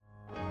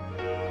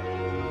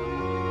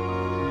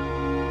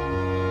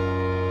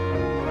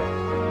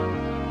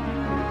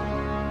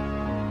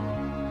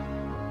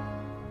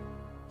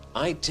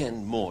I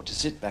tend more to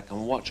sit back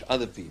and watch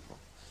other people.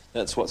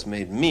 That's what's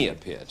made me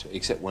appear to,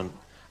 except one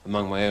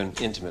among my own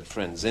intimate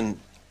friends. Then,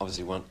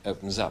 obviously, one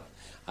opens up,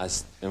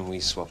 and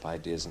we swap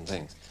ideas and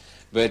things.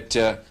 But,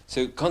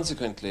 so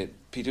consequently,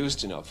 Peter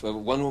Ustinov,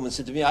 one woman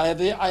said to me, I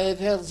have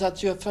heard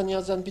that you're funnier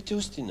than Peter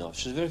Ustinov.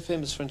 She's a very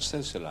famous French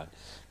socialite.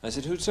 I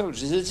said, who told you?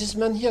 She said, this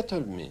man here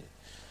told me.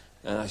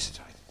 And I said,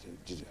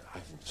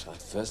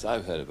 first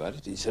I've heard about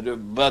it. He said,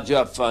 but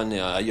you're funny.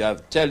 You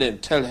have tell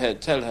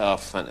her a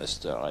funny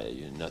story.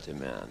 You're not a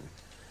man.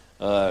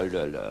 Oh,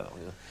 la, la.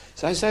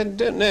 So I said, I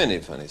don't know any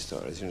funny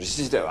stories. She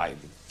said, I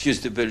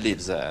refuse to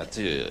believe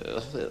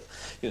that.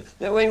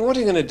 Now, Wayne, what are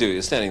you going to do?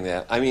 You're standing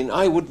there. I mean,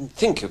 I wouldn't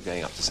think of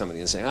going up to somebody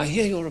and saying, I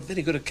hear you're a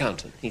very good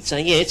accountant. He'd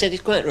say, yes, that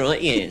is quite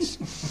right, yes.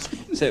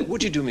 So,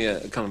 would you do me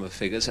a column of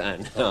figures? No,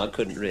 I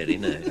couldn't really,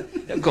 no.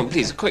 Come on,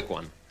 please, a quick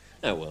one.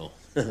 Oh, well.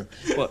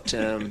 What,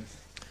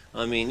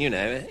 I mean,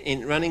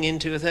 running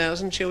into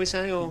 1,000, shall we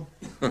say, or...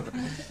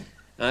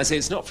 I say,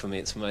 it's not for me,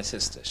 it's for my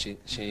sister.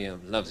 She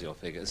loves your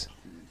figures.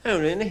 Oh,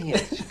 really?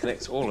 Yes, she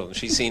collects all of them.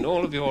 She's seen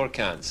all of your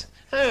accounts.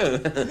 Oh,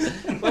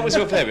 what was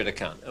your favourite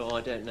account? Oh,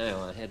 I don't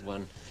know. I had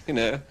one, I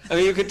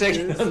mean, you could take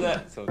it on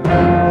that sort of...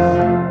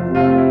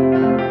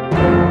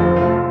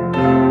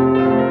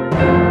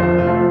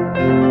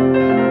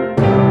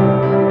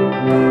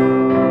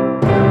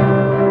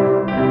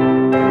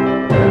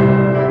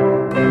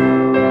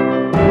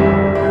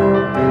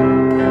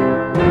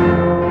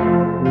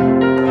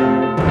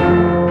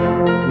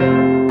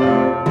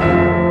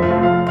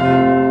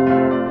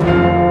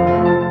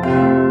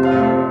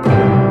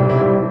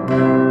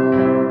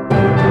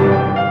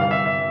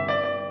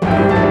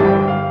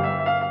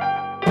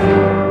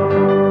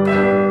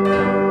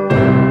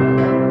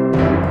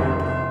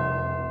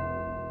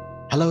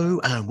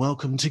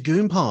 Welcome to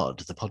Goon Pod,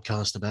 the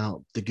podcast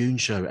about the Goon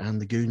Show and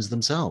the Goons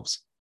themselves.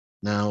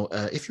 Now,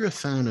 if you're a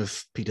fan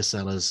of Peter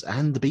Sellers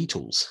and the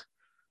Beatles,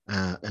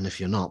 and if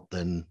you're not,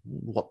 then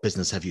what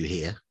business have you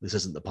here? This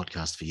isn't the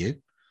podcast for you.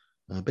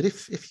 But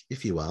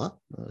if you are,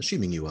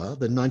 assuming you are,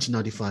 then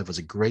 1995 was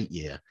a great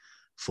year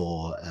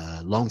for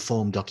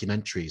long-form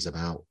documentaries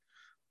about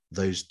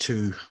those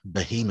two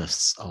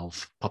behemoths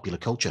of popular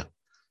culture.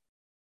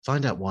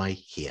 Find out why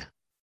here.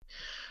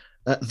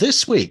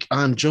 This week,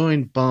 I'm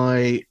joined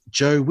by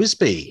Joe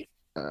Wisby,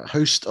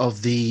 host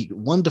of the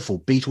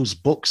wonderful Beatles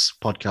Books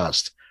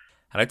podcast.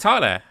 Hello,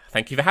 Tyler.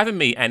 Thank you for having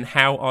me. And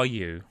how are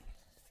you?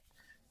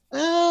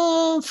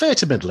 Fair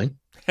to middling.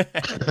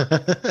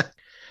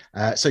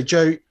 So,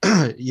 Joe,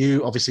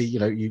 you obviously,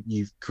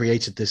 you've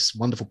created this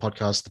wonderful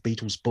podcast, the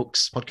Beatles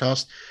Books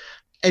podcast.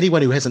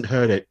 Anyone who hasn't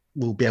heard it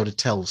will be able to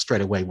tell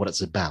straight away what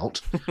it's about.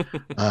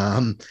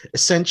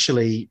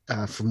 Essentially,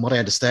 from what I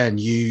understand,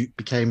 you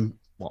became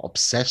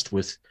obsessed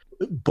with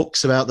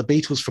books about the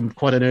Beatles from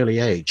quite an early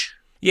age.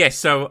 Yeah,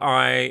 so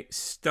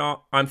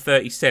I'm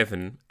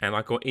 37, and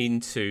I got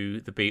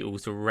into the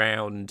Beatles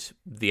around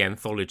the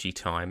anthology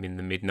time in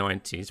the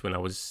mid-90s when I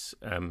was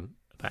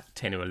about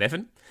 10 or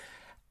 11.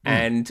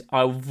 And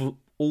I was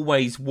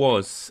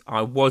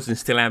and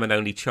still am an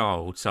only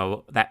child,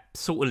 so that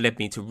sort of led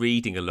me to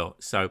reading a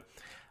lot. So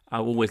I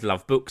always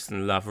loved books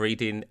and loved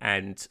reading,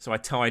 and so I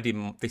tied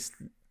in this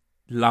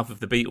love of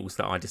the Beatles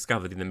that I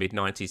discovered in the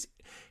mid-90s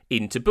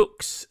into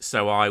books.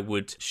 So I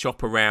would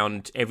shop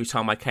around every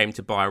time I came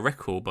to buy a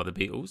record by the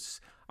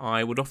Beatles.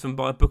 I would often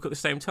buy a book at the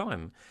same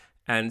time.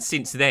 And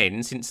since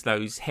then, since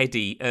those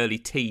heady early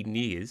teen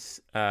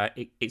years,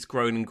 it's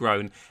grown and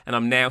grown. And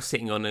I'm now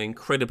sitting on an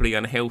incredibly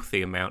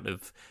unhealthy amount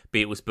of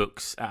Beatles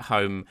books at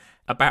home,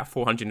 about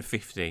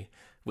 450,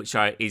 which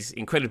is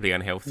incredibly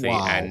unhealthy.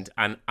 Wow.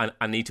 And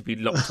I need to be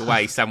locked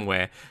away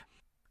somewhere.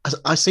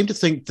 I seem to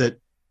think that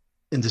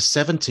in the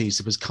 70s,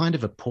 there was kind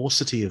of a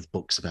paucity of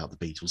books about the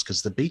Beatles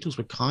because the Beatles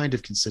were kind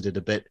of considered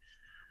a bit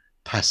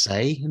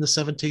passé in the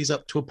 70s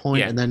up to a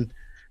point. Yeah. And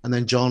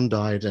then John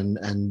died and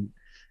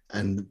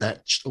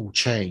that all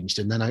changed.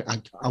 And then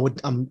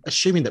I'm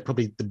assuming that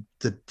probably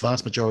the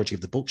vast majority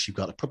of the books you've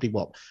got are probably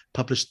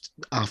published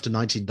after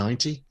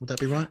 1990. Would that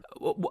be right?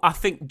 Well, I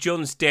think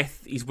John's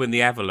death is when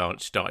the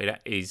Avalanche started.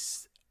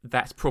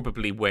 That's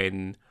probably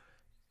when,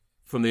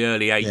 from the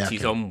early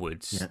 80s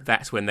onwards,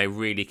 that's when they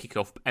really kick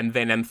off. And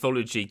then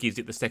Anthology gives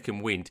it the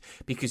second wind,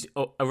 because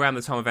around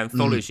the time of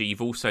Anthology,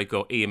 you've also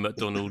got Ian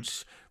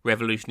MacDonald's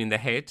Revolution in the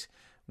Head,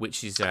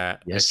 which is a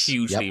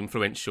hugely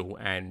influential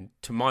and,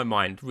 to my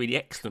mind, really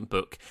excellent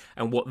book.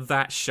 And what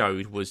that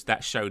showed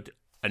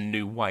a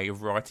new way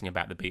of writing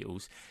about the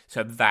Beatles.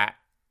 So that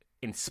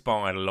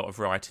inspired a lot of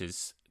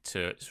writers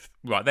to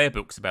write their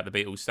books about the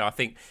Beatles. So I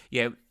think,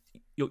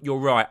 you're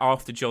right,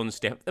 after John's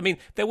death. I mean,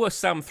 there were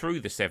some through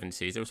the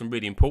 70s. There were some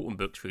really important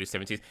books through the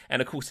 70s.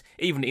 And, of course,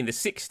 even in the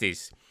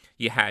 60s,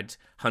 you had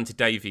Hunter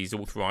Davies'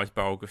 authorised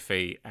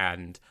biography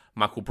and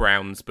Michael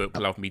Brown's book,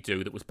 Love Me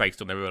Do, that was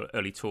based on their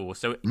early tour.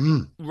 So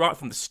right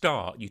from the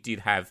start, you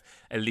did have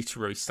a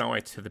literary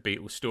side to the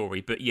Beatles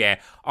story. But,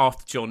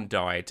 after John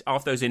died,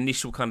 after those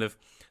initial kind of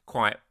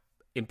quite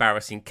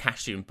embarrassing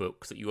cash-in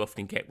books that you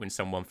often get when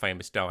someone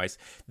famous dies,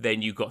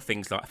 then you got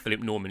things like Philip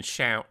Norman's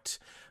Shout,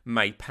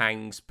 May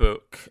Pang's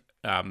book,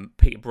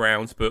 Peter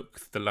Brown's book,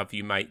 The Love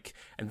You Make,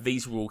 and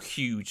these were all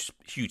huge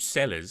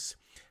sellers.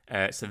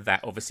 So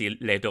that obviously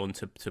led on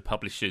to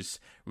publishers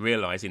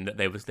realising that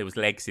there was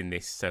legs in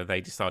this, so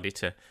they decided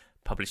to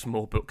publish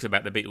more books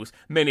about the Beatles,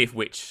 many of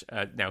which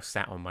are now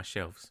sat on my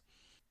shelves.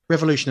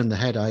 Revolution in the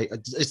Head,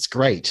 it's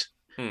great,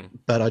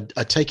 but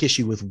I take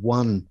issue with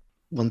one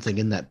thing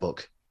in that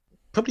book.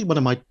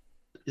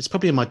 It's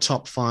probably in my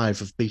top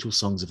 5 of Beatles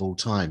songs of all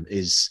time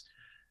is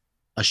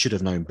I Should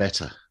Have Known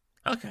Better.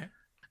 Okay.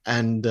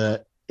 And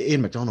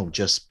Ian MacDonald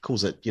just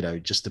calls it,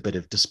 just a bit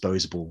of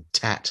disposable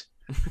tat,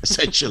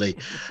 essentially.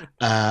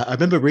 I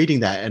remember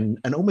reading that and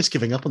almost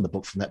giving up on the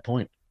book from that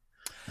point.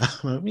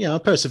 I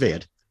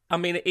persevered. I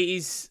mean,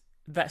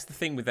 that's the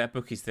thing with that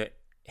book, is that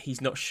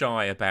he's not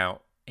shy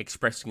about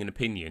expressing an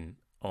opinion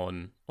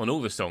on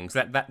all the songs.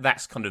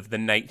 That's kind of the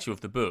nature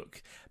of the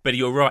book. But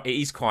you're right,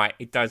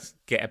 it does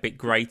get a bit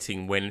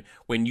grating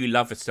when you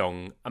love a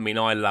song. I mean,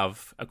 I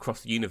love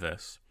Across the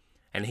Universe,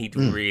 and he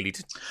really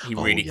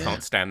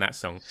can't stand that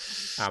song.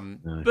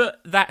 No. But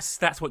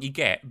that's what you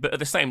get. But at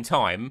the same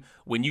time,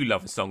 when you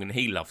love a song and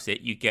he loves it,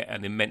 you get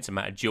an immense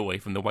amount of joy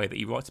from the way that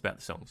he writes about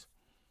the songs.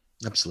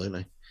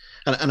 Absolutely.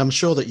 And I'm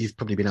sure that you've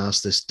probably been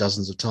asked this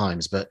dozens of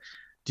times, but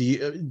do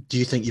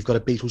you think you've got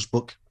a Beatles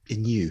book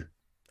in you?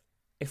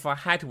 If I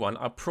had one,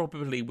 I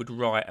probably would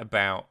write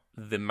about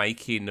the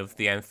making of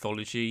the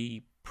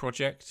anthology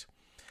project.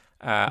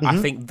 I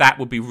think that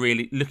would be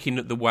really looking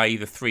at the way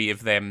the three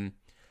of them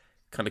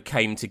kind of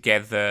came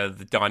together,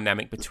 the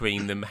dynamic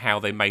between them, how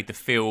they made the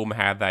film,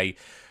 how they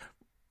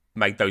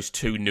made those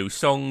 2 new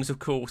songs, of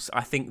course.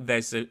 I think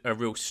there's a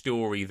real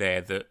story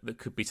there that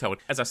could be told.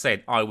 As I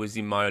said, I was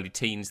in my early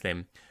teens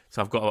then,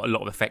 so I've got a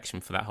lot of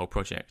affection for that whole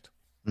project.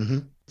 Mm-hmm.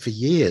 For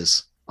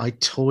years, I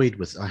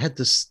had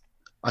this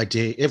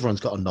idea. Everyone's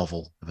got a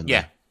novel, haven't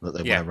they, that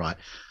they want to write.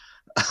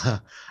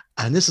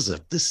 And this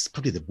is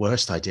probably the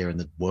worst idea in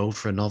the world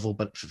for a novel,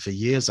 but for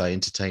years I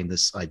entertained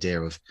this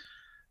idea of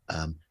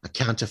a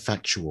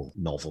counterfactual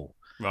novel,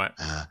 right?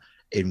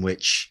 In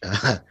which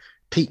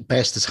Pete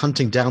Best is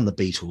hunting down the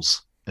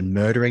Beatles and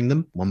murdering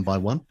them one by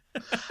one.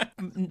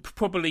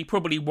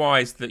 Probably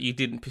wise that you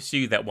didn't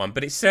pursue that one,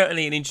 but it's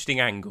certainly an interesting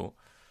angle.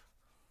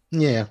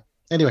 Yeah.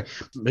 Anyway,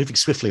 moving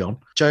swiftly on.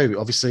 Joe,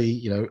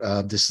 obviously,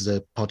 this is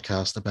a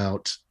podcast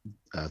about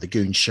the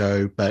Goon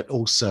Show, but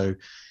also,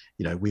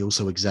 we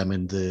also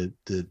examine the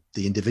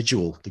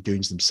individual, the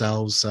Goons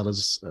themselves,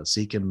 Sellers,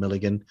 Seacombe,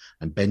 Milligan,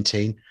 and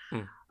Benteen.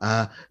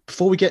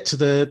 Before we get to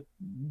the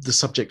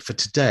subject for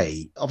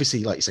today,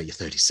 obviously, like you say, you're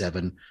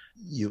 37.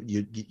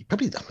 You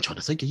probably, I'm trying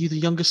to think, are you the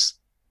youngest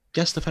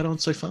guest I've had on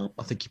so far?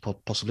 I think you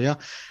possibly are.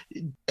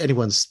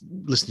 Anyone's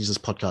listening to this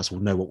podcast will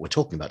know what we're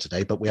talking about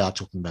today, but we are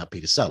talking about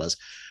Peter Sellers.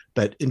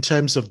 But in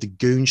terms of the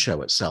Goon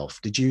Show itself,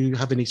 did you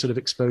have any sort of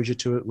exposure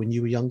to it when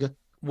you were younger?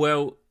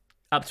 Well,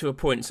 up to a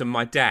point. So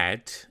my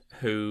dad,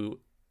 who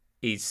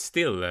is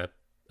still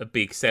a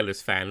big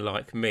Sellers fan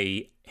like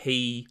me,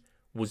 he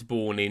was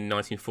born in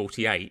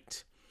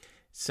 1948.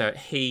 So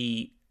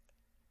he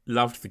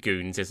loved the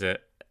Goons as a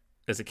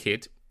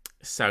kid.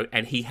 So,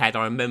 and he had,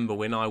 I remember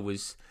when I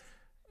was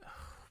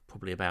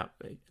probably about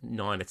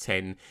 9 or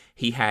 10,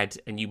 he had,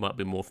 and you might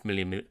be more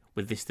familiar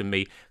with this than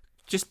me,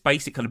 just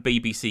basic kind of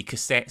BBC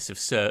cassettes of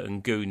certain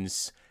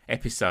Goons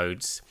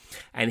episodes,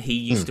 and he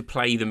used to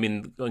play them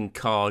in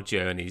car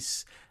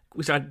journeys,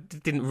 which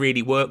didn't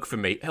really work for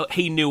me.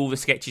 He knew all the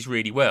sketches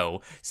really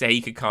well, so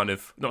he could kind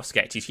of, not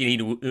sketches, he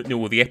knew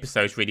all the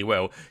episodes really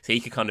well, so he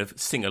could kind of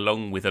sing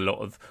along with a lot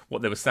of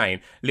what they were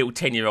saying. Little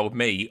 10-year-old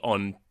me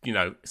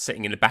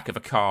sitting in the back of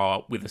a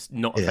car with a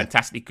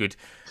fantastically good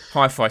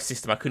hi-fi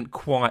system, I couldn't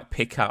quite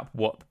pick up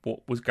what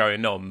was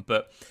going on,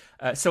 but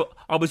so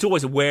I was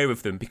always aware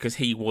of them because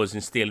he was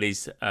and still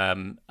is a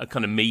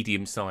kind of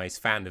medium-sized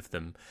fan of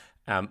them,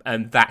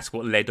 and that's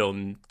what led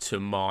on to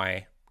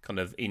my kind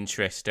of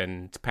interest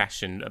and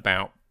passion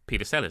about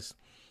Peter Sellers.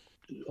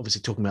 Obviously,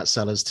 talking about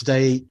Sellers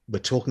today, we're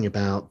talking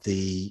about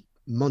the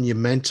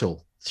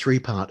monumental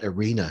 3-part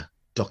Arena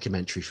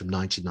documentary from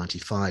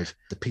 1995,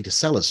 the Peter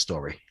Sellers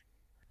story.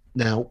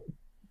 Now,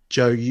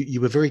 Joe,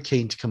 you were very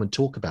keen to come and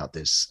talk about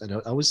this,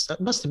 and I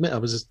must admit, I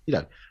was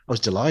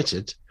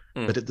delighted.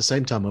 But at the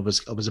same time, I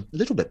was a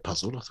little bit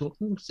puzzled. I thought,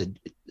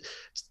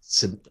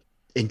 it's an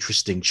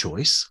interesting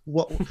choice.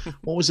 What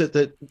was it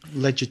that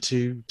led you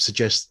to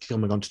suggest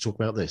coming on to talk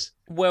about this?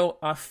 Well,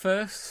 I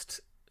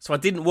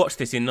didn't watch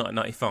this in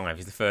 1995.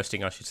 Is the first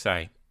thing I should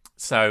say.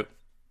 So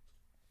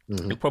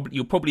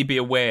you'll probably be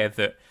aware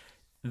that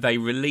they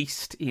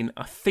released in,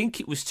 I think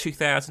it was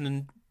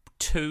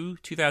 2002,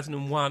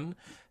 2001.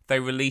 They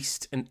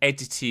released an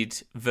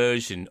edited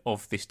version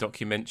of this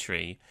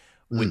documentary,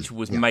 which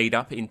was made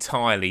up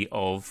entirely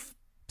of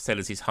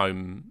Sellers'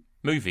 home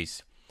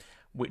movies,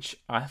 which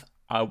I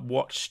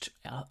watched.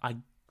 I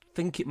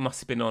think it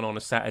must have been on a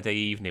Saturday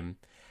evening,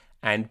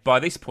 and by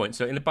this point,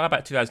 by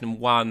about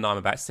 2001, I'm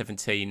about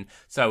 17.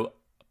 So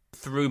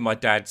through my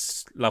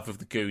dad's love of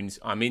the Goons,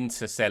 I'm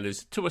into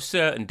Sellers to a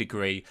certain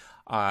degree.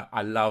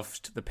 I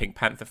loved the Pink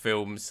Panther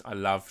films. I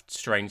loved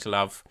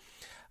Strangelove.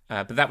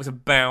 But that was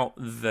about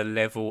the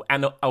level,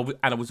 and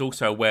I was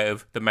also aware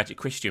of the Magic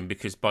Christian,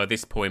 because by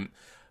this point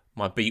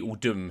my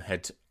Beatledom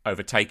had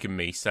overtaken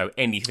me. So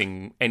any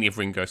of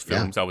Ringo's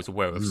films I was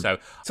aware of. So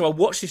I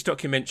watched this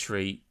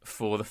documentary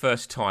for the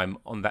first time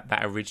on that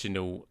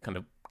original kind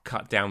of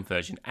cut down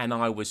version, and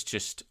I was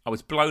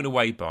blown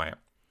away by it,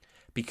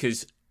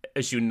 because,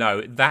 as you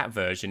know, that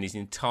version is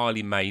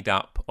entirely made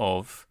up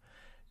of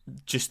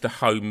just the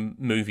home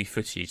movie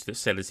footage that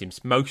Sellers,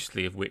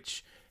 mostly of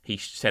which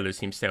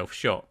Sellers himself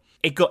shot.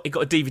 It got a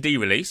DVD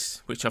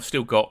release, which I've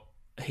still got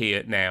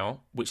here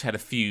now, which had a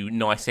few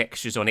nice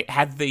extras on it. It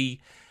had the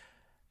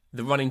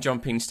running,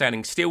 jumping,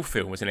 standing still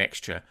film as an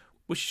extra,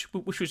 which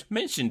was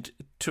mentioned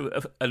to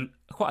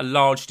quite a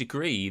large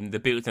degree in the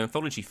Beatles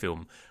anthology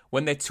film.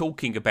 When they're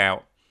talking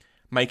about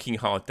making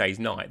Hard Day's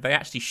Night, they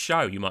actually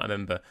show, you might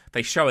remember,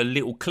 they show a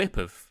little clip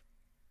of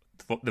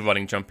the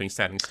running, jumping,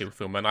 standing still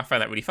film, and I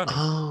found that really funny.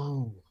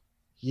 Oh,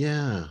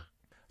 yeah.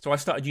 So I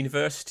started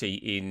university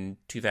in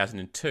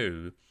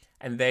 2002,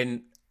 and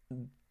then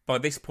by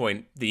this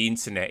point, the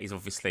internet is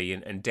obviously,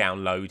 and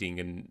downloading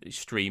and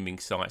streaming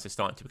sites are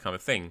starting to become a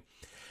thing.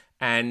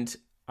 And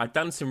I'd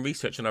done some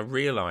research, and I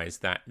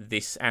realised that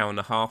this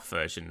hour-and-a-half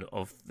version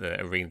of the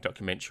Arena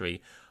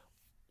documentary,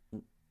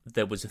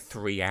 there was a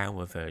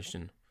 3-hour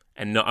version.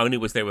 And not only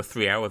was there a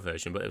 3-hour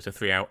version, but there was a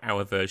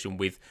 3-hour version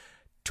with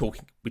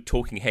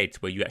talking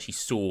heads, where you actually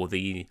saw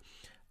the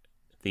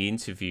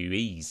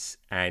interviewees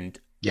and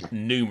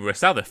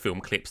numerous other film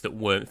clips that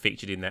weren't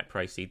featured in that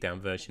proceed down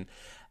version.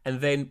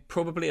 And then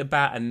probably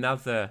about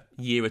another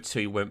year or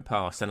two went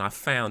past, and I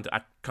found,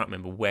 I can't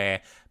remember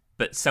where,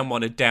 but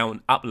someone had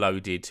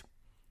uploaded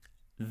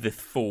the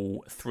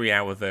full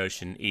 3-hour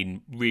version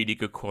in really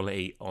good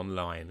quality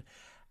online.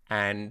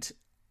 And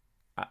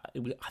I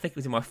think it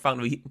was in my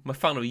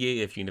final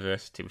year of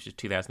university, which was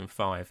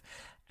 2005.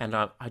 And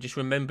I just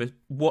remember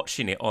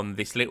watching it on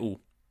this little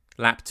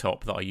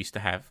laptop that I used to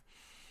have.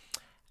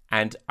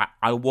 And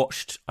I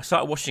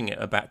started watching it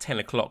about 10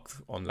 o'clock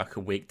on like a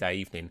weekday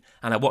evening,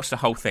 and I watched the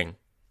whole thing.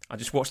 I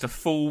just watched the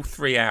full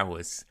 3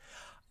 hours.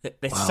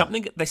 There's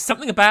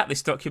something about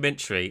this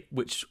documentary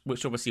which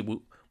obviously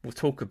we'll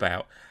talk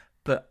about,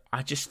 but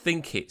I just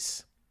think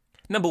it's,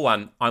 number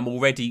one, I'm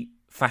already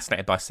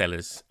fascinated by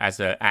Sellers as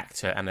an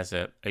actor and as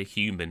a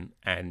human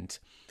and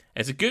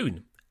as a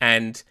goon.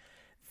 And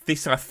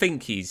this, I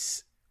think,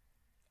 is,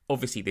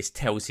 obviously this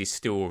tells his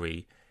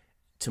story,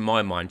 to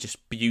my mind,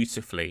 just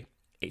beautifully.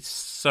 It's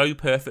so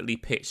perfectly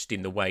pitched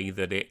in the way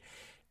that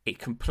it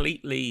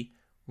completely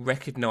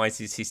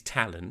recognises his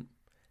talent.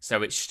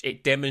 So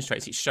it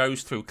demonstrates, it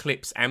shows through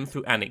clips and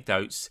through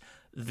anecdotes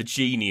the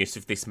genius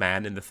of this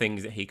man and the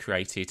things that he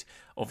created,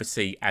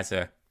 obviously as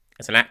an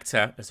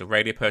actor, as a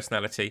radio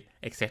personality,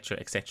 etc.,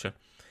 etc.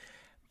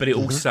 But it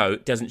also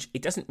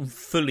doesn't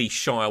fully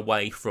shy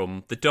away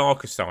from the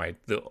darker side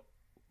that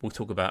we'll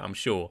talk about, I'm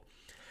sure.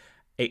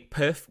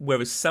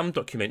 Whereas some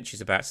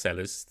documentaries about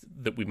Sellers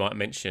that we might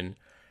mention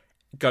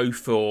go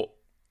for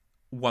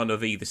one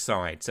of either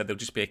side. So there'll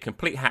just be a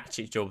complete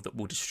hatchet job that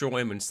will destroy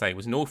him and say he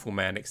was an awful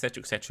man,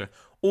 etc., etc.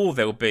 Or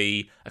there'll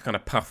be a kind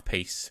of puff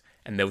piece,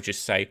 and they'll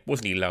just say,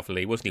 wasn't he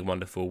lovely? Wasn't he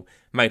wonderful?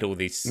 Made all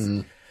these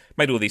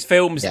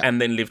films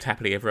and then lived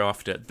happily ever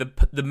after.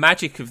 The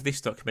magic of this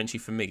documentary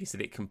for me is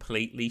that it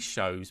completely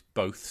shows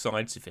both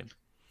sides of him.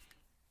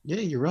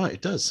 Yeah, you're right.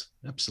 It does.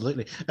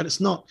 Absolutely. And it's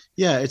not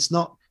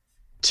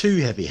too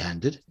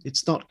heavy-handed.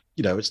 It's not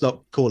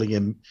calling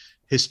him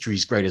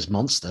history's greatest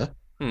monster.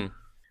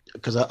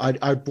 Because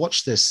I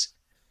watched this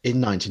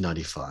in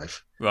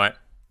 1995. Right.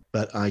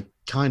 But I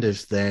kind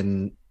of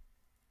then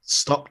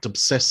stopped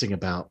obsessing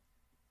about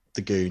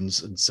the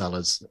Goons and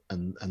Sellers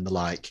and the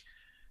like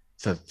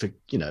for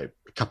a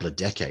couple of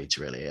decades,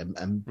 really.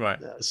 And right.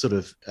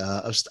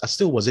 I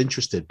still was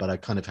interested, but I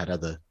kind of had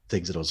other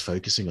things that I was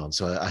focusing on.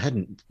 So I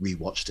hadn't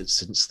rewatched it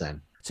since then.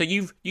 So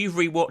you've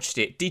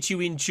rewatched it. Did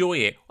you enjoy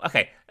it?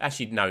 Okay,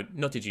 actually, no,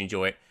 not did you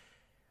enjoy it.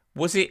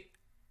 Was it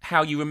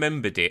how you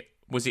remembered it?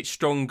 Was it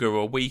stronger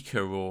or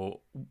weaker,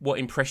 or what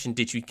impression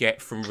did you get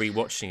from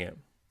rewatching it?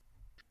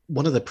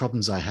 One of the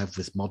problems I have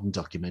with modern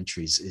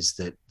documentaries is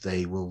that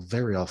they will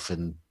very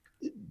often,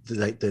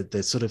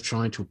 they're sort of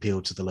trying to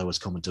appeal to the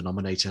lowest common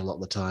denominator a lot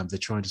of the time. They're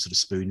trying to sort of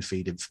spoon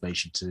feed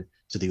information to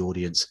the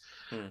audience.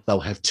 They'll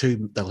have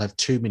too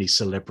many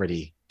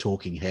celebrity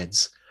talking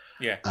heads.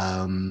 Yeah.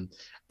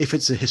 If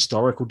it's a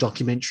historical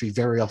documentary,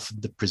 very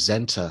often the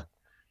presenter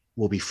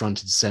will be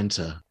front and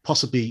center,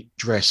 possibly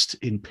dressed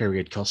in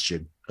period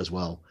costume as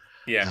well.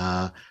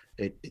 Yeah.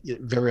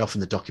 Very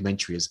often the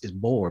documentary is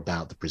more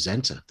about the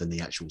presenter than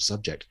the actual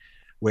subject,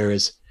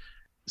 whereas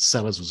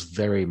Sellers was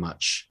very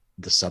much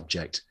the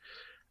subject,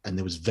 and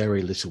there was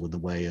very little in the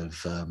way of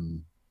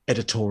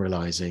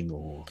editorializing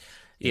or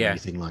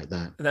anything like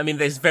that. I mean,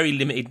 there's very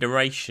limited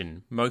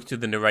narration. Most of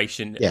the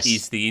narration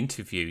is the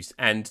interviews.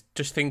 And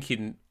just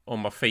thinking on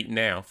my feet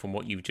now from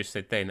what you've just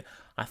said then,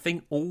 I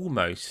think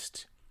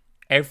almost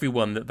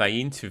everyone that they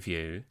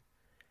interview,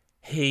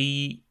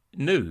 he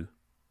knew.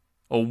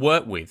 or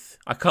work with.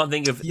 I can't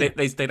think of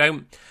they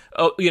don't.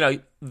 Oh,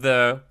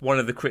 one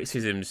of the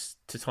criticisms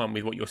to time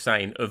with what you're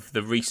saying of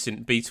the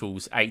recent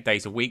Beatles 8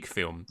 Days a Week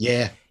film,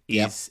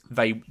 is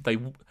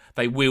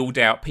they wheeled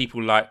out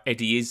people like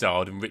Eddie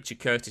Izzard and Richard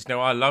Curtis.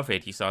 Now, I love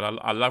Eddie Izzard,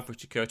 I love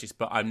Richard Curtis,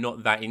 but I'm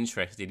not that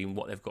interested in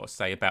what they've got to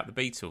say about the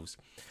Beatles.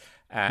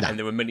 And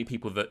there were many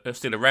people that are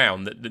still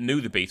around that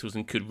knew the Beatles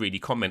and could really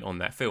comment on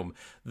that film.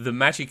 The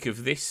magic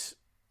of this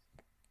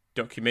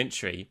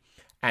documentary,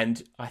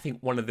 and I think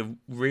one of the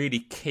really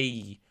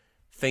key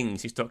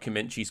things this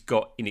documentary's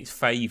got in its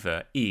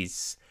favour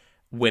is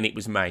when it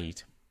was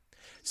made.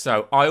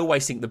 So I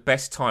always think the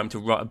best time to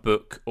write a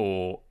book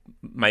or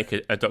make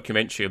a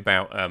documentary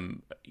about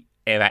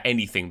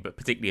anything, but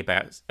particularly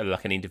about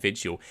like an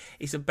individual,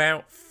 is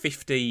about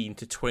 15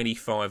 to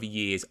 25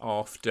 years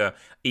after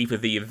either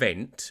the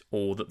event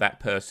or that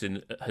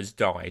person has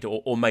died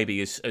or maybe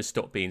has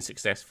stopped being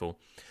successful.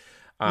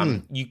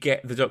 You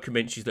get the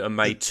documentaries that are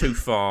made too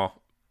far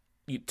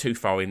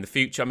in the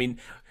future. I mean,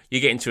 you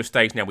get into a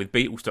stage now with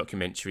Beatles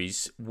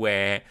documentaries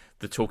where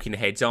the talking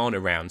heads aren't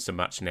around so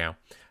much now.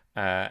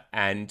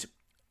 And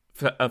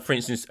for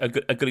instance, a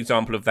good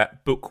example of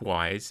that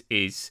book-wise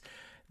is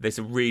there's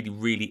a really,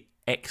 really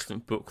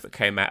excellent book that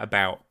came out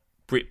about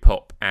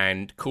Britpop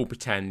and Cool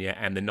Britannia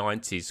and the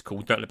 90s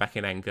called Don't Look Back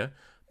in Anger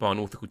by an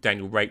author called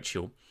Daniel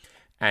Rachel.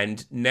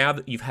 And now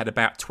that you've had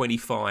about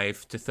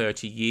 25 to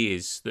 30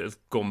 years that have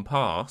gone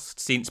past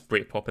since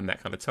Britpop and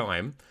that kind of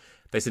time,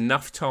 there's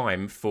enough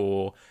time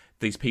for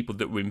these people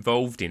that were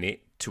involved in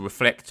it to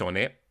reflect on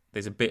it.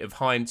 There's a bit of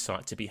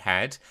hindsight to be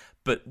had,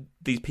 but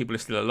these people are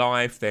still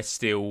alive. They're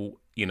still,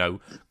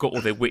 got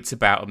all their wits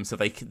about them, so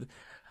they can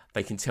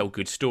tell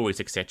good stories,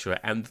 etc.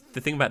 And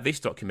the thing about this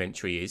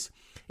documentary is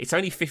it's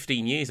only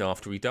 15 years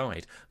after he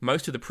died.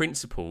 Most of the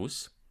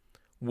principals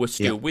were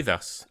still with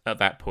us at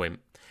that point.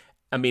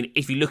 I mean,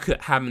 if you look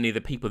at how many of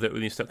the people that were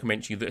in this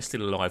documentary that are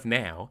still alive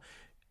now,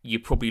 you're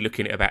probably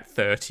looking at about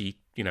 30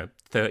 to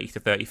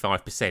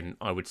 35%,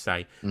 I would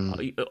say.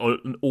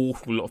 An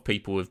awful lot of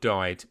people have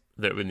died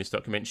that are in this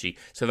documentary.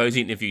 So those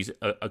interviews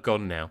are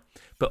gone now.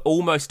 But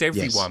almost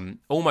everyone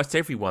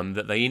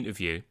that they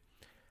interview,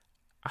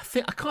 I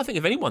can't think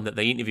of anyone that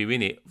they interview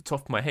in it,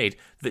 top of my head,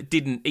 that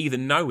didn't either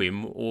know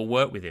him or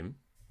work with him.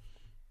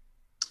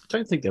 I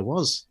don't think there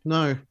was.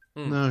 No.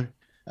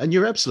 And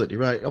you're absolutely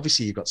right.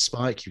 Obviously, you've got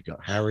Spike, you've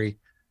got Harry,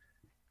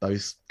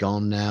 both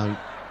gone now.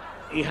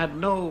 He had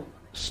no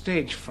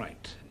stage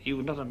fright. He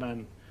was not a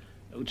man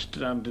who would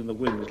stand in the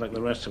wings like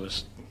the rest of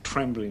us,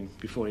 trembling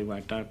before he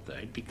went out there.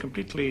 He'd be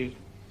completely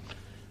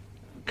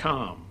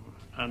calm.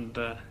 And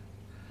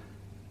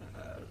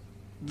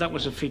that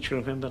was a feature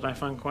of him that I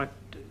found quite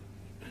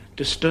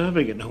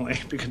disturbing in a way,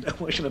 because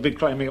I should have been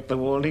climbing up the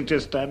wall and he's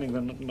just standing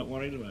there not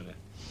worried about it.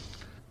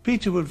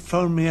 Peter would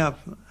phone me up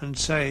and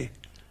say,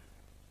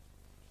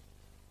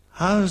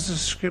 "How's the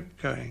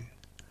script going?"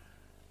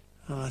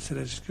 And I said,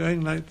 "It's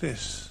going like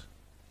this.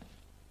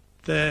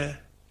 There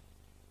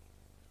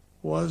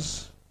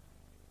was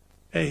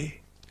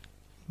a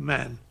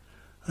man."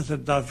 I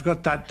said, "I've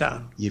got that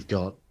down." You've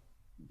got,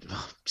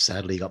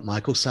 sadly, you got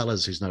Michael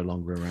Sellers, who's no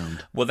longer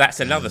around. Well, that's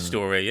another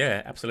story.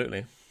 Yeah,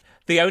 absolutely.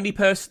 The only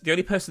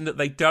person that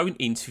they don't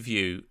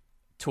interview,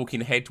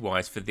 talking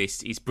head-wise, for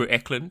this is Britt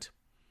Ekland.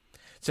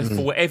 So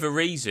for whatever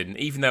reason,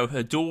 even though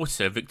her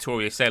daughter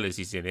Victoria Sellers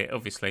is in it,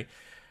 obviously,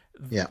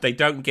 they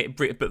don't get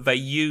Britt, but they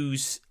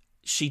use.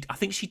 I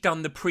think she'd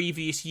done the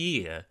previous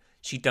year.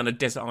 She'd done a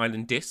Desert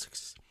Island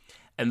Discs,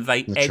 and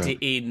they edit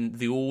in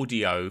the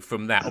audio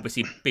from that.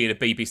 Obviously, being a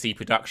BBC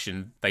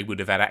production, they would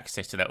have had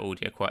access to that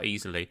audio quite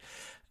easily.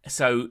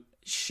 So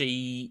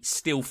she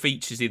still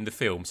features in the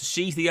film. So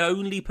she's the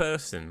only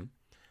person,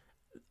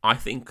 I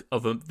think,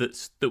 of them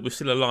that was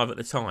still alive at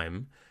the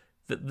time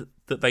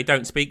that they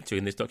don't speak to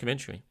in this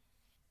documentary.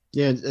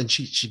 Yeah, and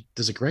she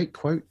there's a great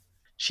quote.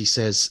 She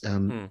says,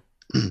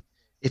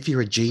 "If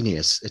you're a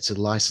genius, it's a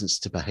license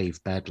to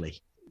behave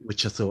badly."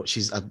 Which I thought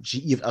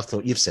I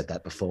thought you've said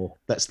that before.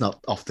 That's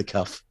not off the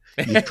cuff.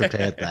 You've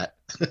prepared that.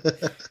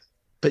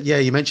 But yeah,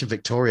 you mentioned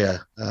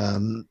Victoria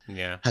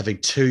having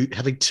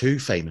two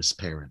famous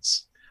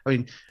parents. I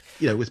mean,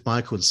 with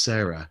Michael and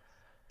Sarah,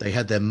 they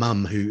had their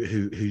mum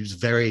who's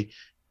very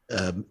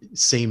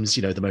seems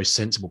the most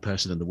sensible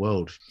person in the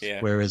world. Yeah.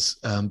 Whereas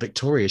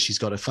Victoria, she's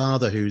got a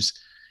father who's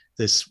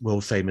this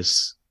world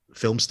famous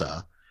film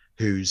star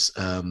who's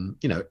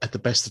at the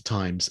best of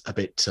times a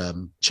bit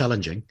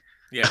challenging.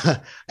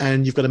 Yeah.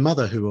 And you've got a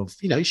mother who,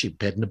 she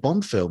appeared in a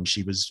Bond film.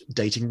 She was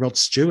dating Rod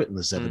Stewart in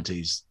the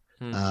 70s.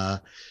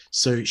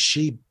 So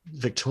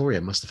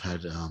Victoria must have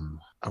had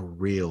a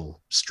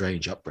real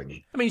strange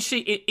upbringing. I mean,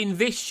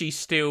 she's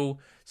still,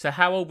 so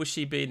how old was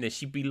she being this?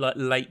 She'd be like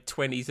late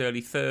 20s,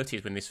 early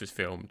 30s when this was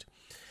filmed.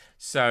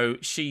 So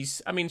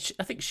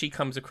I think she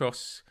comes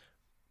across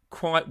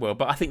quite well,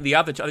 but I think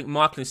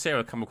Michael and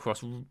Sarah come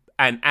across,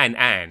 and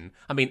Anne.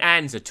 I mean,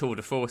 Anne's a tour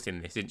de force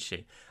in this, isn't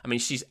she? I mean,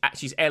 she's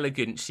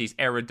elegant, she's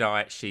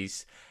erudite,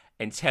 she's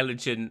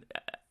intelligent.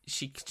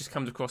 She just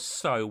comes across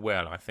so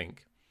well, I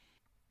think.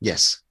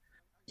 Yes.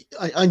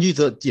 I knew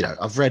that,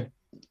 I've read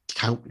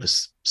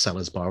countless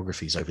Sellers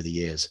biographies over the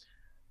years.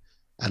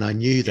 And I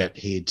knew that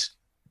he'd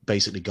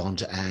basically gone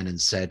to Anne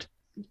and said,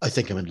 I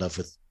think I'm in love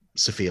with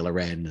Sophia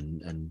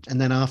Loren.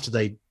 And then after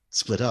they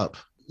split up,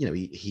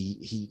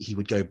 he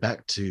would go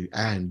back to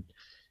Anne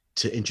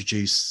to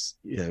introduce,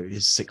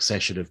 his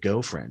succession of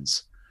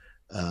girlfriends,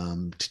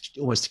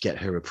 almost to get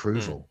her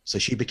approval. So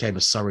she became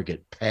a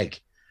surrogate Peg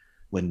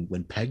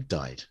when Peg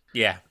died.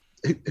 Yeah.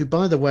 Who,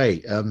 by the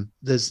way,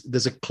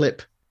 there's a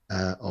clip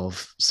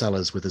of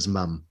Sellers with his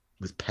mum,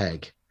 with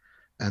Peg,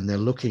 and they're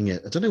looking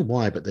at, I don't know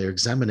why, but they're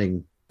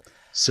examining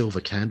silver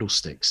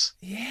candlesticks.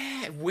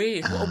 Yeah,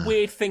 weird. What a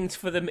weird thing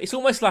for them. It's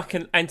almost like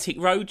an Antique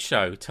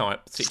Roadshow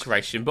type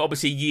situation, but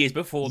obviously years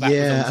before that was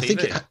on TV. And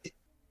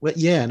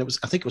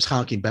I think it was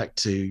harking back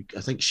to,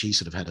 I think she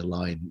sort of had a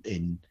line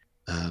in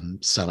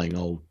Selling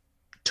Old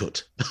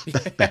Tut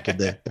back in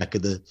the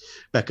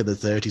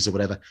 30s or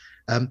whatever.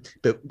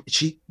 But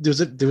she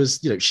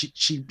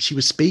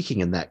was speaking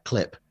in that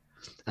clip,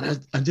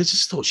 and I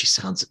just thought she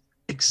sounds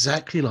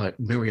exactly like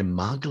Miriam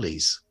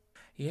Margolyes.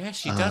 Yeah,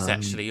 she does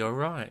actually. You're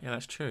right. Yeah,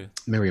 that's true.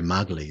 Miriam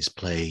Margolyes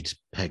played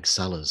Peg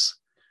Sellers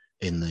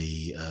in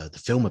the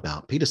film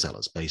about Peter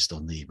Sellers, based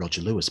on the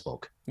Roger Lewis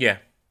book. Yeah.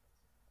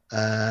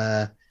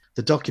 The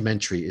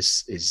documentary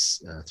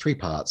is 3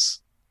 parts.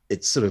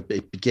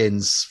 It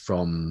begins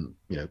from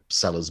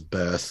Sellers'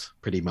 birth,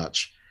 pretty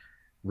much,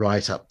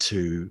 right up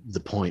to the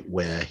point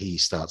where he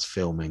starts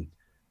filming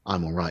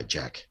I'm All Right,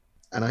 Jack.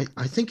 And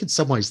I think in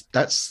some ways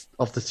that's,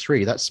 of the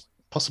 3, that's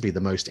possibly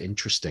the most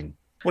interesting.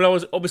 Well, I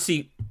was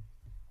obviously,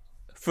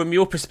 from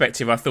your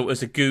perspective, I thought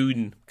as a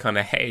Goon kind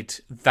of head,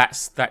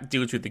 that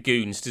deals with the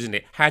Goons, doesn't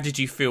it? How did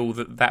you feel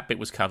that bit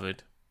was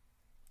covered?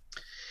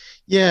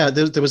 Yeah,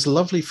 there was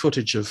lovely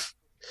footage of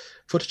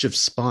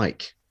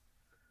Spike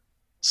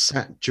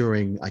sat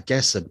during, I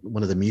guess,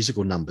 one of the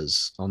musical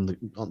numbers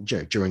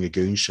during a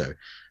Goon show,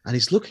 and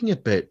he's looking a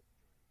bit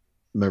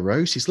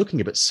morose. He's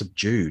looking a bit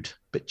subdued,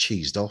 a bit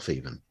cheesed off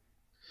even.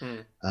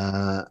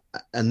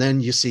 And then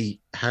you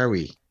see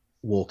Harry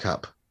walk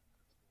up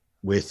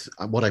with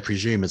what I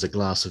presume is a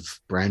glass of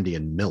brandy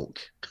and milk.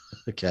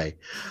 Okay.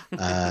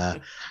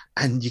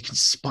 And you can,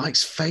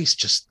 Spike's face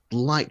just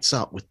lights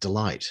up with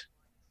delight.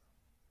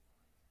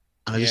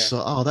 And I just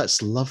thought, oh,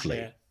 that's lovely.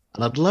 Yeah.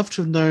 And I'd love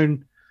to have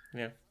known,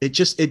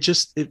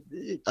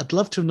 I'd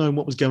love to have known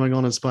what was going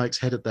on in Spike's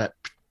head at that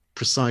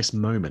precise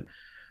moment.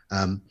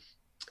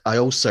 I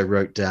also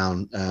wrote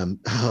down,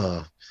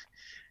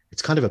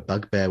 it's kind of a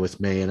bugbear with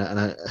me.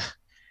 And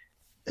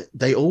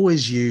they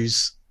always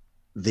use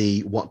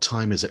the "What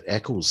Time Is It"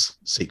 Eccles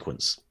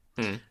sequence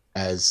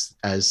as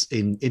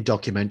in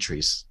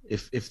documentaries.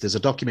 If there's a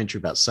documentary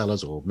about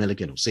Sellers or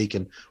Milligan or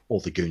Seacon or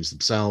the Goons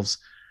themselves,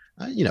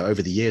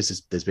 over the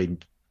years there's been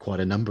quite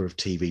a number of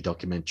TV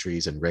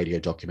documentaries and radio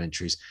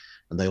documentaries,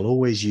 and they'll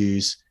always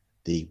use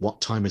the "What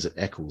Time Is It"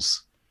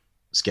 Eccles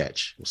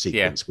sketch or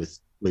sequence with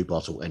Blue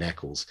Bottle and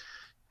Eccles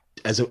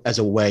as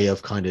a way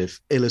of kind of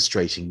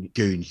illustrating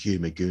Goon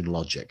humor, Goon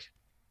logic.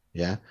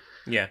 Yeah.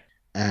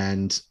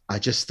 And I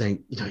just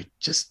think,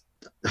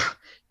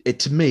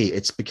 to me,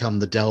 it's become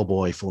the Del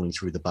Boy falling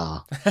through the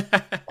bar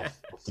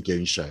of the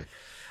Goon show.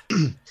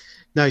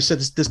 No, so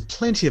there's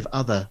plenty of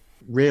other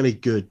really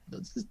good.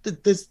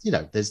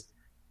 There's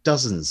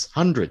dozens,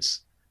 hundreds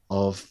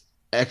of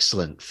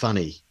excellent,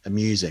 funny,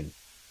 amusing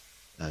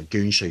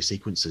Goon show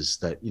sequences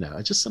that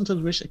I just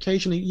sometimes wish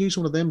occasionally use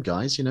one of them,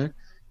 guys.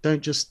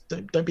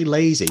 Don't be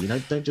lazy.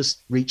 Don't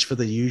just reach for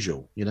the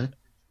usual.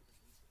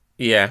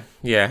 Yeah.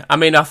 I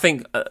mean, I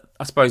think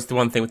I suppose the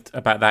one thing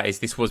about that is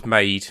this was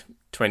made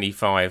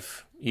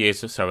 25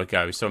 years or so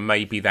ago, so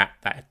maybe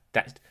that's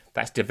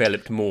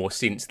developed more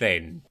since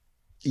then.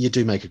 You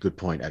do make a good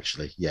point,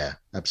 actually. Yeah,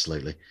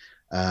 absolutely.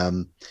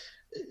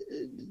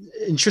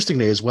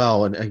 Interestingly as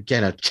well, and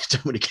again, I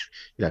don't want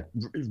to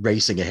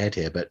racing ahead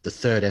here, but the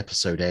 3rd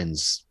episode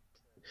ends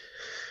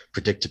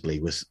predictably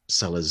with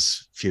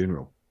Sellers'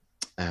 funeral,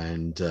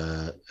 and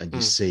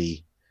you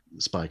see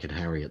Spike and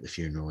Harry at the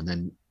funeral, and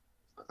then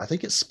I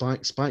think it's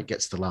Spike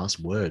gets the last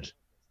word.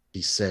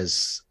 He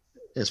says,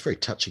 it's very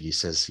touching. He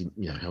says,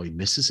 how he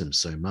misses him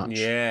so much.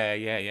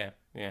 Yeah.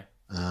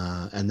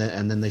 And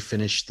then they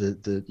finish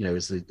the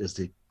as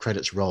the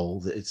credits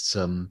roll, it's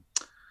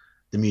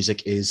the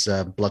music is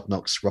Blood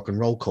Knox Rock and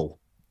Roll Call,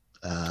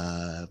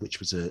 which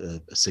was a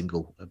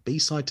single, a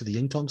B-side to the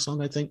Ying Tong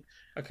song, I think.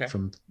 Okay.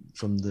 From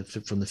the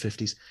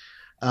 50s.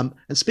 And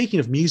speaking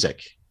of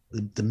music,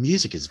 the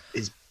music is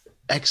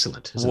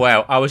excellent.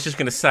 Well, I was just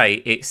going to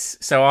say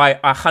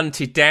I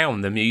hunted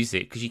down the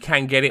music because you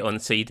can get it on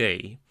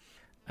CD.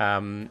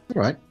 All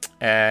right.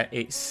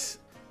 It's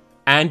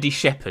Andy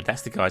Shepherd.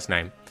 That's the guy's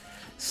name.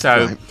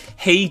 So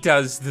he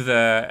does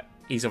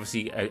he's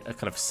obviously a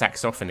kind of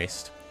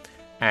saxophonist,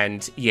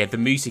 and the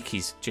music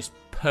is just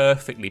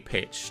perfectly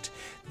pitched.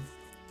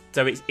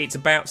 So it's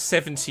about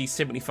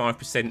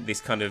 70-75%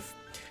 this kind of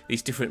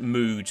these different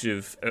moods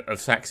of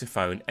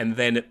saxophone, and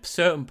then at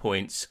certain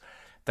points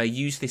they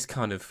use this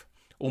kind of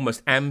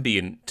almost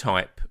ambient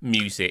type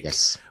music,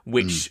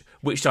 which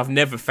which I've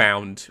never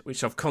found,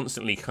 which I've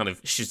constantly kind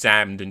of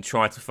Shazammed and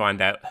tried to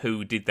find out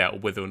who did that or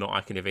whether or not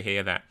I can ever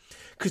hear that.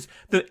 Because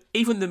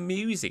even the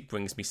music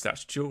brings me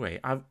such joy.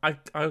 I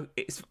know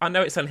it's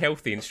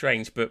unhealthy and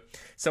strange, but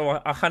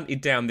so I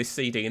hunted down this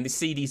CD, and this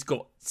CD's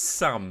got it's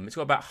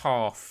got about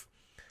half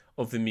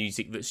of the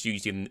music that's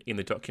used in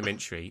the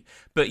documentary.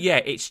 But yeah,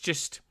 it's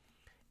just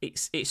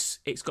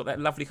it's got that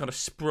lovely kind of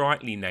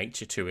sprightly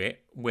nature to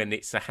it when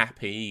it's a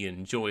happy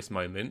and joyous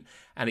moment,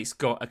 and it's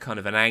got a kind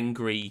of an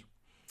angry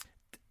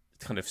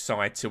kind of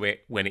side to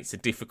it when it's a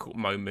difficult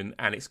moment,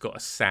 and it's got a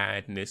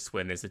sadness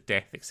when there's a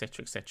death,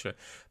 etc., etc.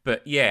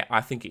 But yeah, I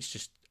think it's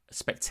just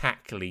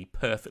spectacularly,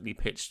 perfectly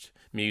pitched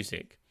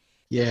music.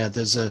 Yeah,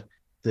 there's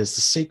the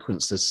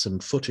sequence. There's some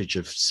footage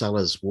of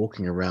Sellers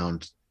walking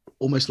around,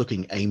 almost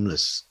looking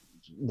aimless,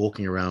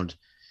 walking around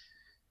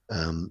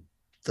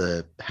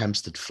the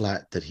Hampstead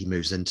flat that he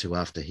moves into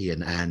after he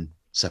and Anne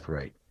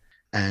separate,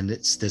 and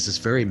there's this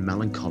very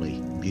melancholy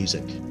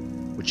music,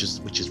 which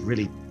is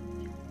really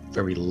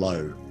very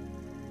low.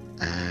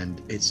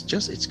 And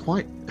it's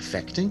quite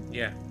affecting.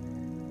 Yeah.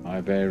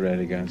 I very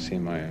rarely go and see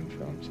my own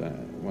films.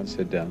 Once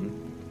they're done,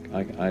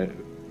 I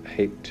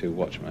hate to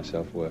watch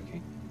myself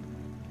working.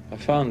 I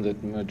found that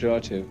the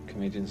majority of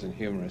comedians and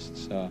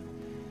humorists are,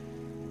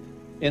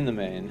 in the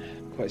main,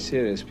 quite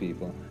serious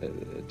people.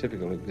 A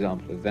typical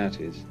example of that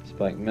is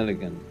Spike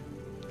Milligan.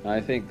 I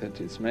think that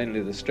it's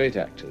mainly the straight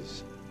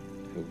actors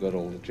who've got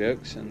all the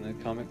jokes and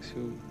the comics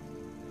who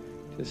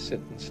just sit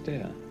and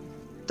stare.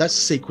 That's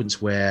a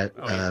sequence where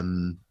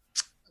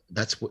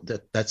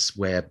that's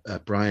where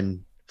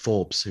Brian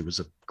Forbes, who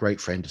was a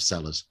great friend of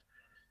Sellers,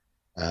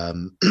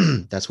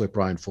 that's where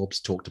Brian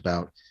Forbes talked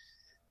about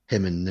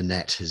him and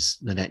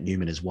Nanette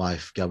Newman, his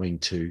wife, going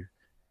to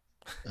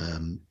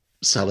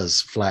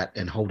Sellers' flat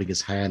and holding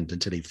his hand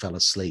until he fell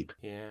asleep.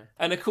 Yeah,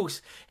 and of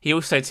course he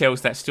also tells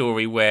that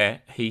story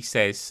where he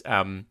says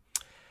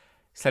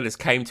Sellers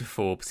came to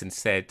Forbes and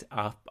said,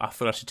 I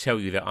thought I should tell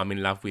you that I'm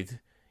in love with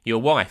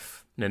your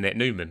wife, Nanette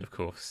Newman, of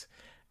course.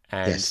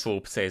 And yes.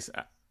 Forbes says,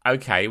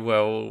 okay,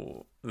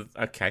 what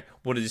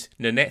does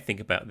Nanette think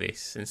about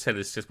this? And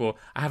Sellers says, well,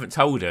 I haven't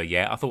told her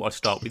yet. I thought I'd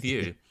start with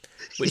you.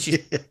 Which is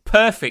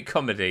perfect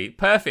comedy.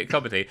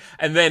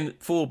 And then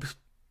Forbes,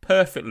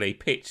 perfectly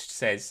pitched,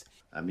 says...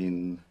 I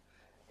mean,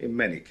 in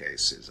many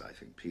cases, I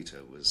think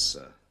Peter was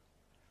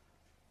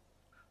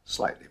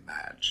slightly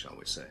mad, shall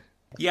we say.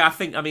 Yeah,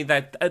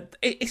 that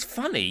it's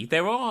funny.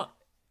 There are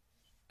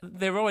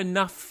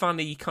enough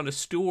funny kind of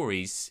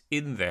stories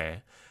in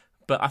there,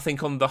 but I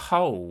think on the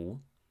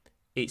whole,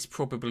 it's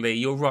probably,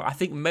 you're right, I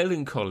think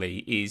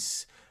melancholy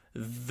is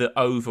the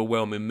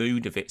overwhelming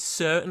mood of it,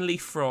 certainly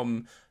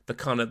from the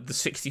kind of the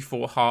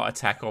 64 heart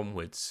attack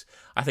onwards.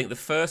 I think the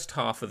first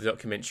half of the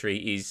documentary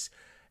is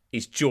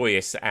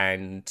joyous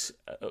and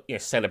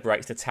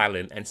celebrates the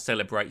talent and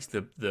celebrates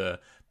the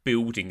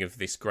building of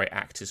this great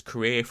actor's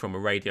career from a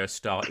radio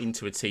star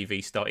into a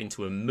TV star,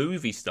 into a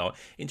movie star,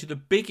 into the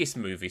biggest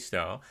movie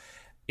star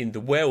in the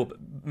world,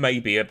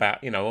 maybe about,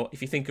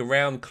 if you think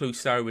around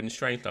Clouseau and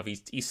Strangelove,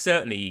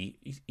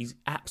 he's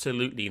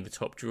absolutely in the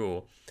top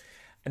drawer.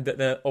 And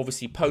that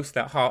obviously post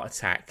that heart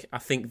attack, I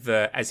think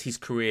that as his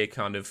career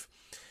kind of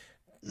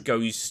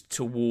goes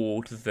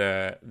toward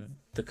the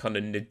kind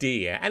of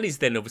nadir, and is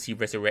then obviously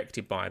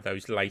resurrected by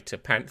those later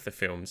Panther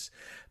films.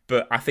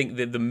 But I think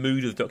that the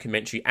mood of the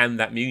documentary and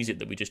that music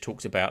that we just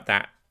talked about,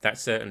 that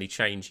certainly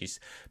changes.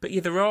 But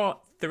yeah, there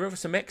are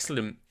some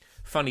excellent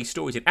funny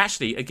stories. And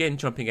actually, again,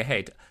 jumping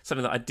ahead,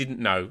 something that I didn't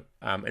know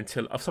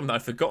something that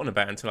I'd forgotten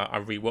about until I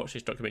rewatched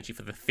this documentary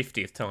for the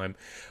 50th time.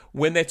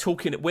 When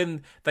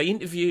they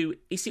interview,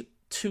 is it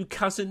two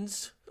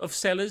cousins of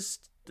Sellers?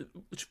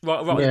 Right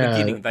at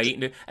the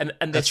beginning,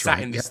 and they're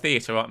sat in this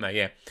theatre, aren't they?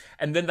 Yeah,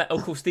 and then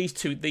of course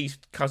these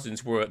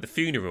cousins were at the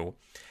funeral,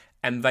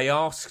 and they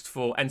asked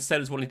for, and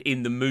Sellers wanted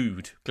In the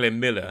Mood, Glenn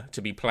Miller,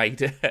 to be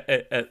played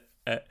at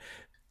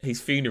his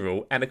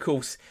funeral, and of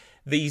course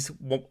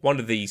one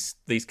of these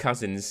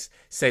cousins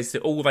says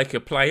that all they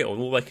could play it on,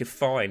 all they could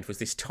find was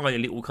this tiny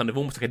little kind of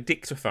almost like a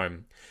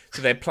dictaphone.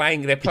 So they're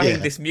playing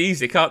this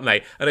music, aren't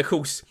they? And of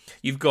course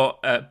you've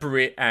got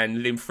Britt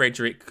and Lynn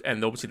Frederick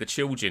and obviously the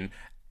children,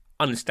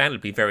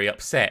 understandably very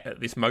upset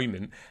at this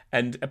moment,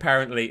 and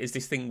apparently as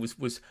this thing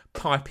was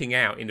piping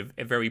out in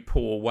a very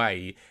poor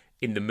way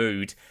In the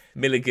Mood,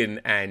 Milligan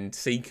and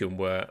Seacombe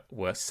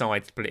were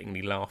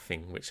side-splittingly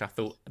laughing, which I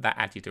thought that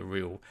added a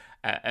real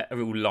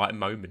light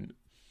moment.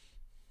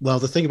 Well,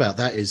 the thing about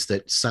that is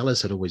that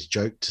Sellers had always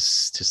joked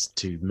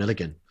to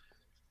Milligan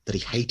that he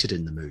hated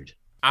In the Mood.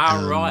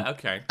 Right,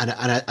 okay. And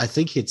I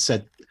think he'd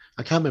said,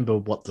 I can't remember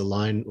what the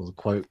line or the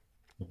quote,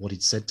 what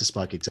he'd said to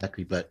Spike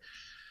exactly, but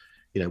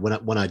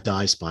when I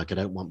die, Spike, I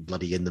don't want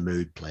bloody In the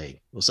Mood playing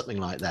or something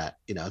like that.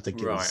 I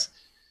think it was.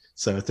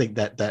 So I think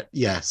that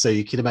so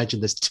you can imagine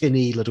this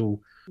tinny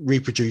little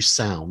reproduced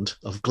sound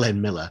of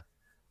Glenn Miller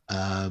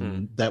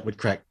that would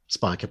crack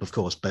Spike up, of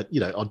course. But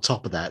on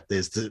top of that,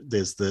 there's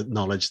the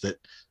knowledge that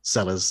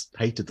Sellers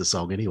hated the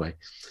song anyway.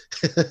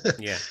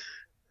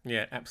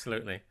 Yeah,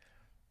 absolutely.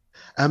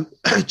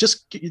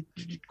 Just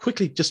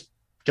quickly, just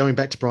going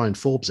back to Brian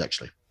Forbes,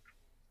 actually.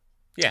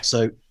 Yeah.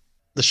 So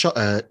the shot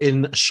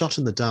in Shot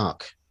in the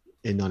Dark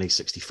in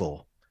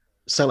 1964,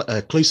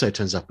 Clouseau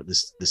turns up at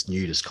this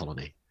nudist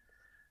colony,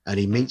 and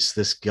he meets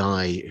this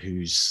guy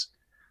who's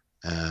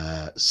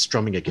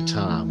strumming a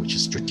guitar, which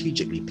is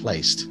strategically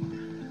placed,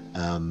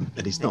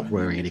 and he's not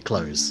wearing any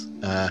clothes,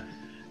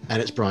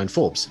 and it's Brian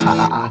Forbes.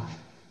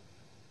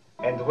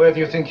 And where do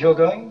you think you're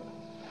going?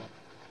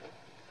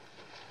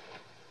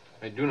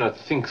 I do not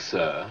think,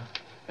 sir.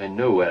 I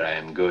know where I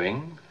am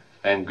going.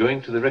 I am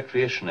going to the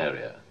recreation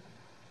area.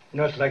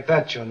 Not like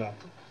that, you're not.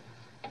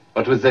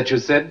 What was that you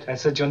said? I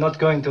said you're not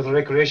going to the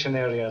recreation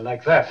area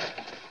like that.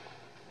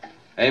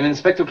 I am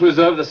Inspector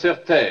Clouseau of the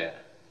Sûreté.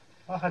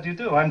 Oh, how do you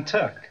do? I'm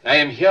Turk. I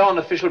am here on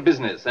official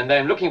business, and I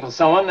am looking for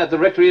someone at the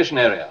recreation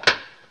area.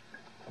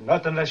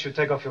 Not unless you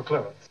take off your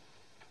clothes.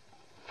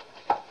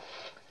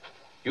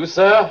 You,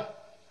 sir,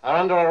 are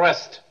under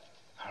arrest.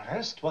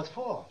 Arrest? What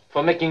for?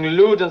 For making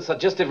lewd and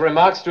suggestive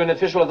remarks to an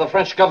official of the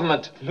French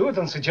government. Lewd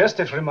and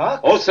suggestive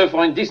remarks? Also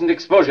for indecent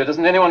exposure.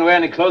 Doesn't anyone wear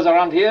any clothes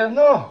around here?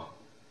 No.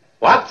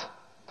 What?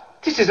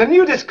 This is a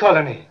nudist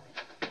colony.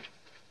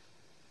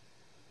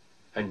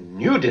 A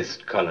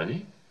nudist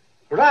colony?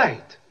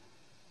 Right.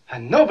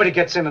 And nobody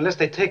gets in unless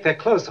they take their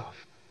clothes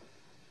off.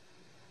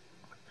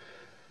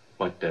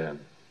 What,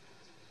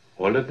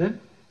 all of them?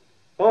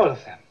 All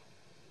of them.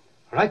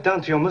 Right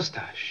down to your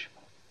mustache.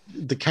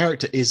 The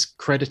character is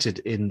credited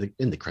in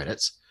the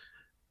credits,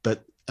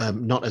 but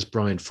not as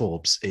Brian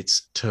Forbes.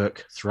 It's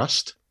Turk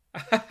Thrust.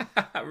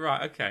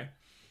 Right. Okay.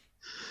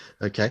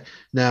 Okay.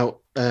 Now,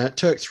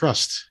 Turk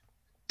Thrust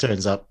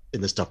turns up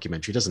in this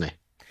documentary, doesn't he?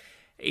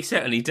 He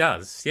certainly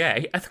does. Yeah,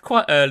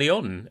 quite early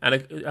on,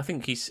 and I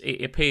think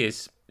it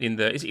appears in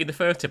the. Is it in the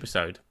first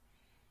episode?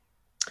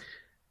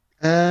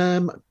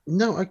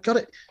 No, I got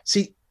it.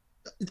 See,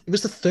 it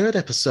was the third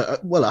episode.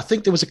 Well, I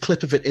think there was a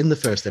clip of it in the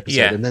first episode,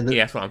 Yeah, and then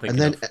that's what I'm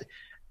thinking.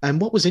 And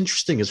what was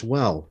interesting as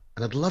well,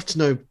 and I'd love to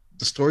know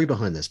the story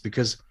behind this,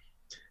 because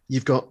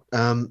you've got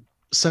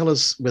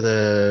Sellers with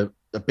a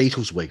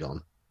Beatles wig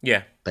on,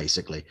 yeah,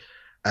 basically,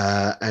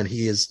 and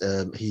he is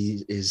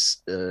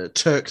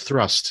Turk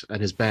Thrust,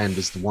 and his band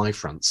is the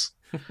Y-Fronts.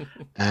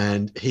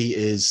 And he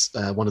is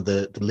one of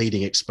the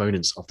leading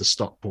exponents of the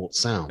Stockport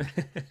sound.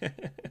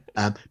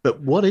 But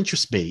what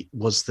interests me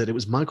was that it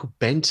was Michael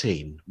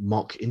Bentine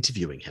mock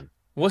interviewing him.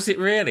 Was it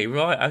really?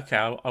 Right,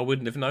 okay. I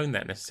wouldn't have known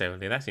that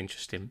necessarily. That's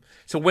interesting.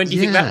 So when do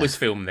you think that was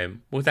filmed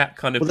then? Was that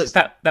kind of...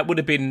 that would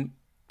have been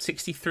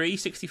 63,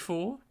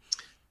 64?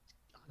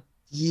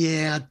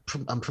 Yeah,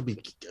 I'm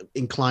probably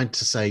inclined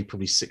to say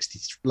probably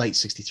late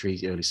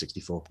 63, early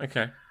 64.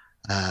 Okay.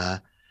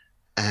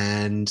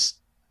 And...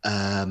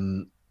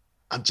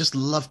 I'd just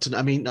love to know.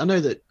 I mean, I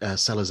know that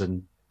Sellers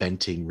and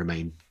Bentine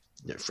remain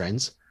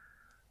friends.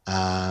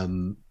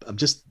 I'm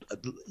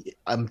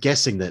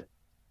guessing that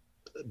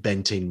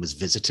Bentine was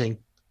visiting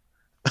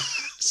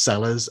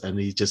Sellers, and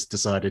he just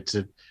decided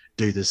to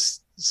do this.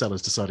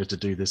 Sellers decided to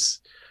do this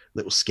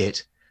little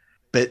skit.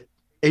 But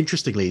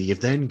interestingly, you've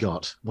then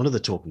got one of the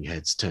talking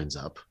heads turns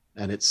up,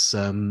 and it's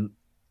a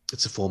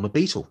former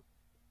Beatle.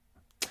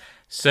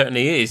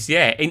 Certainly is.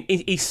 Yeah,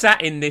 he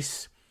sat in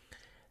this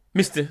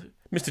Mr.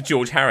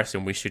 George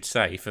Harrison, we should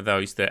say, for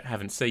those that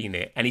haven't seen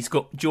it. And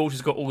George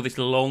has got all this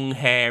long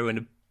hair and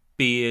a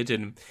beard,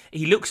 and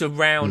he looks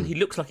around. He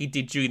looks like he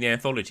did during the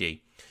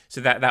anthology.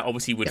 So that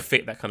obviously would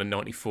fit that kind of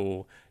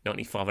 94,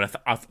 95. And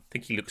I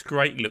think he looks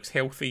great. He looks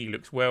healthy. He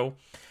looks well.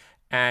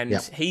 And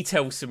he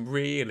tells some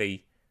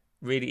really,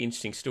 really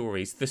interesting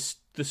stories.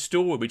 The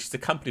story, which is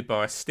accompanied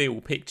by a still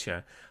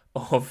picture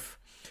of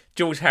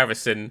George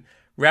Harrison,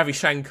 Ravi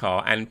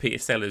Shankar, and Peter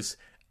Sellers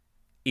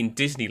in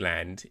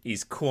Disneyland,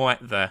 is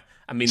quite the...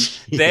 I mean,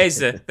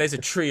 there's a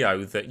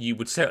trio that you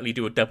would certainly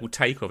do a double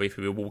take of if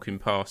we were walking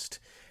past,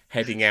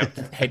 heading out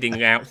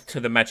to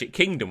the Magic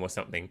Kingdom or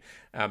something.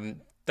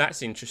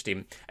 That's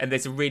interesting. And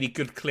there's a really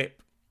good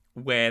clip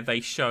where they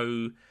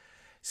show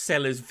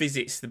Sellers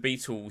visits the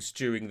Beatles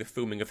during the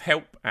filming of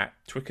Help at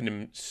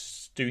Twickenham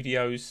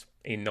Studios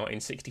in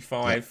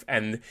 1965,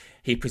 and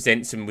he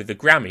presents them with a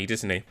Grammy,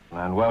 doesn't he?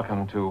 And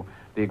welcome to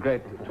the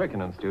great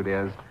Twickenham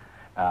Studios,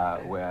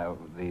 where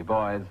the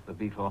boys, the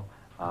Beatles,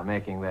 are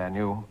making their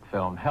new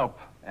film Help.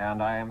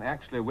 And I am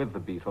actually with the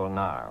Beatles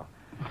now,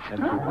 and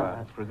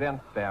to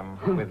present them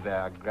with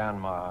their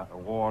Grandma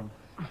Awards,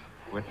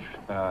 which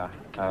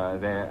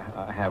they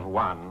have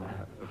won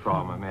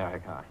from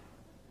America.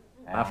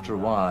 After a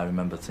while, I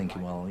remember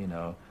thinking, well, you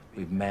know,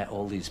 we've met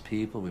all these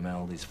people, we met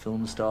all these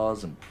film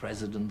stars and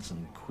presidents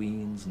and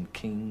queens and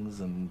kings,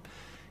 and,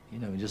 you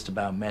know, we just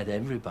about met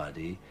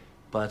everybody,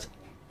 but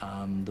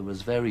there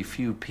was very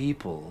few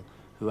people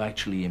who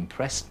actually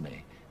impressed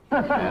me.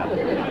 There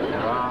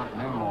are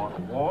no more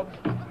awards.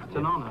 It's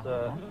an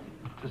honour,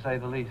 to say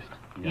the least.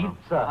 Yeah.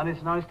 And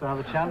it's nice to have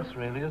a chance,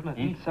 really, isn't it?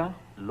 Itza.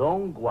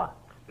 Longua.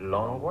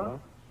 Longua.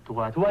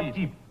 Toi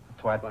type.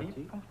 Toi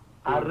type.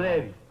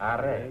 Arrevi.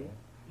 Arrevi.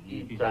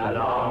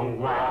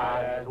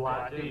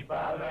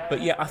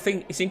 But yeah, I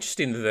think it's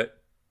interesting that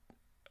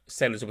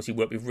Sellers obviously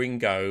worked with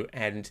Ringo,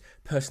 and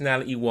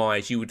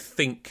personality-wise, you would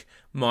think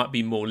might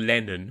be more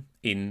Lennon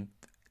in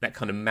that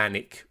kind of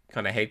manic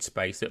kind of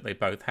headspace that they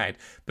both had.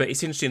 But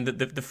it's interesting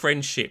that the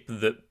friendship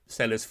that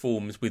Sellers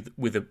forms with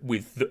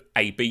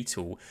a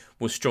Beatle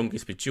was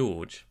strongest with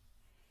George.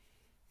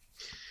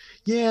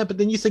 Yeah, but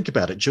then you think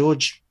about it.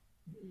 George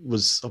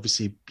was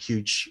obviously a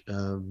huge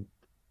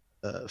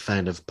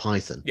fan of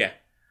Python. Yeah.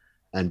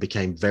 And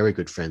became very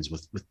good friends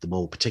with them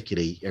all,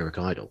 particularly Eric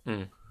Idle.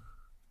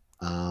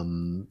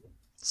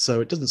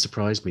 So it doesn't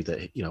surprise me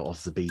that, you know,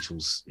 of the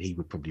Beatles, he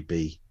would probably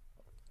be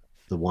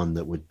the one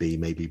that would be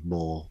maybe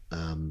more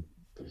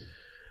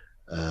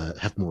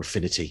have more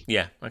affinity.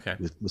 Yeah, okay.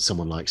 With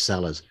someone like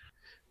Sellers.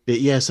 But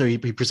yeah, so he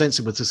presents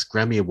him with this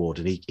Grammy Award,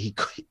 and he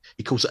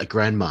calls it a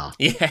Grandma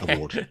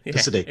Award,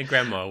 doesn't he? A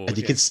Grandma Award. And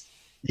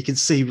you can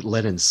see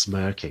Lennon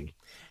smirking.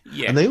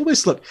 Yeah, and they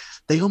almost look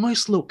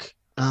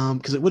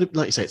because it would have,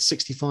 like you say, it's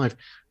 65.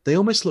 They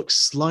almost look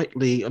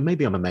slightly, and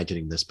maybe I'm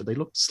imagining this, but they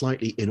look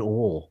slightly in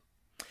awe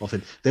of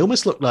him. They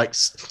almost look like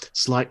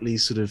slightly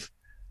sort of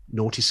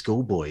naughty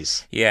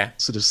schoolboys. Yeah,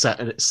 sort of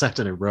sat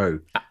in a row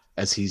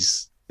as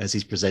he's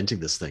presenting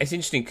this thing. It's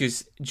interesting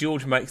because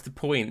George makes the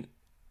point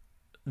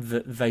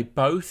that they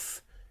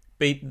both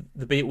beat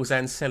the Beatles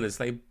and Sellers.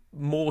 They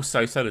more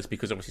so Sellers,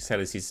 because obviously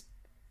Sellers is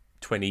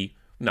 20.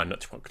 No,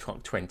 not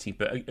 20,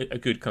 but a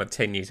good kind of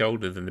 10 years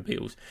older than the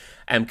Beatles,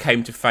 and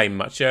came to fame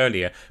much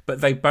earlier.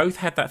 But they both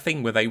had that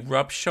thing where they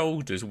rubbed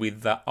shoulders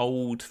with the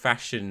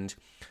old-fashioned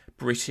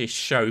British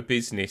show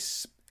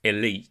business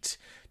elite.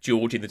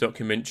 George, in the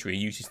documentary,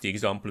 uses the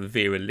example of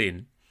Vera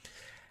Lynn.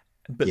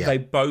 But they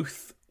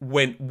both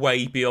went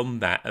way beyond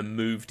that and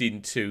moved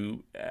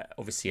into,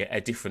 obviously, a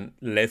different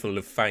level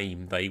of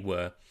fame. They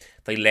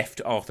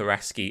left Arthur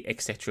Askey,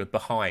 etc.,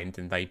 behind,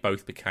 and they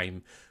both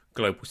became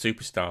global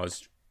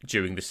superstars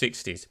during the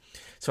 60s.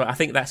 So I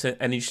think that's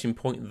an interesting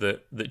point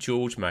that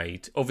George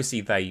made.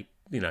 Obviously, the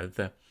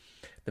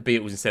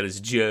Beatles and Sellers'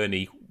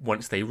 journey,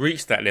 once they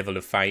reached that level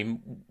of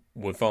fame,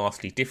 were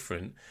vastly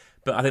different.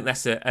 But I think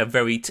that's a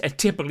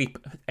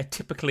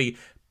typically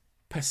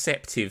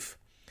perceptive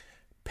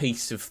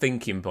piece of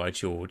thinking by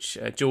George.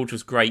 George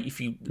was great. If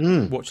you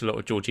watch a lot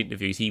of George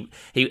interviews, he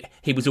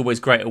was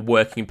always great at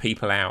working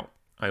people out,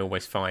 I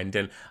always find,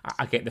 and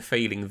I get the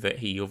feeling that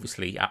he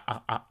obviously,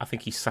 I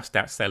think he sussed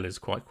out Sellers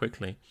quite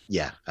quickly.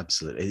 Yeah,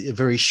 absolutely. A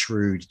very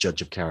shrewd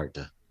judge of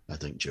character, I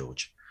think,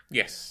 George.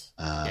 Yes.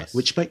 Yes.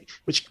 Which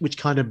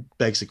kind of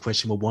begs the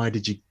question: well, why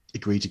did you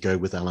agree to go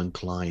with Alan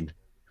Klein?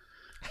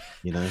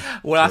 You know.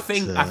 Well, I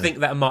think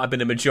that might have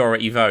been a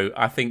majority vote.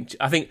 I think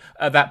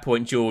at that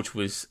point George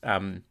was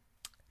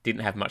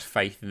didn't have much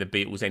faith in the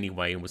Beatles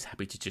anyway, and was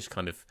happy to just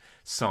kind of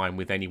sign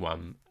with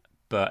anyone.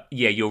 But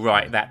yeah, you're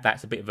right.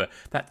 That's a bit of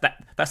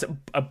that's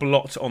a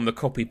blot on the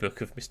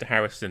copybook of Mr.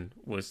 Harrison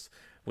was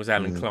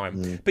Alan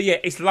Klein. But yeah,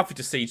 it's lovely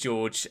to see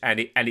George, and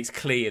it's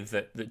clear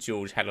that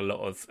George had a lot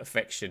of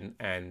affection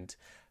and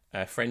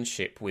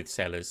friendship with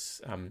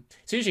Sellers.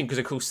 It's interesting because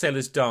of course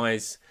Sellers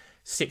dies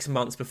 6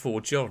 months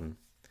before John.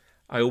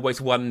 I always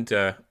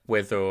wonder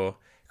whether,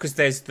 because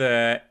there's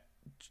the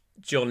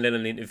John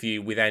Lennon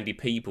interview with Andy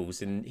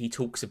Peebles, and he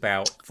talks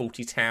about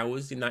 40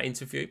 Towers in that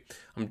interview.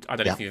 I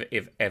don't know if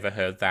you've ever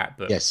heard that,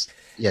 but yes,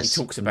 he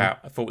talks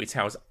about 40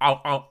 Towers.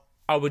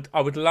 I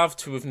would love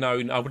to have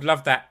known. I would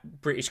love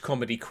that British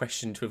comedy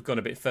question to have gone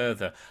a bit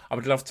further. I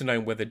would love to know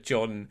whether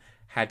John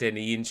had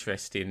any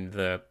interest in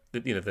the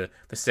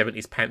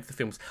 70s Panther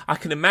films. I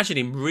can imagine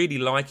him really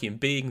liking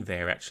being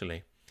there.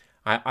 Actually,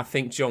 I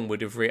think John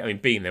would have.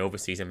 Being there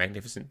obviously is a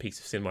magnificent piece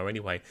of cinema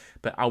anyway.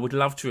 But I would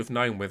love to have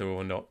known whether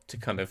or not to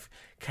kind of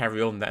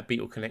carry on that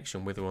Beatle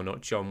connection, whether or not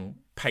John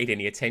paid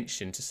any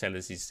attention to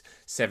Sellers'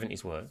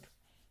 70s work.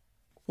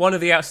 One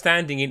of the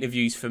outstanding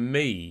interviews for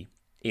me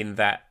in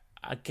that,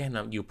 again,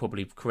 you'll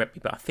probably correct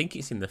me, but I think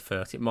it's in the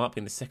first, it might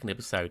be in the second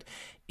episode,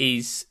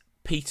 is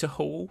Peter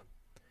Hall,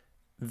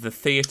 the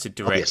theatre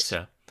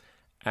director,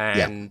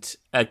 and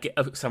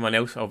someone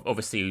else,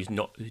 obviously, who's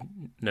no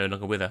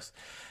longer with us.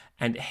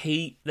 And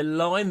the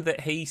line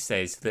that he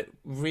says that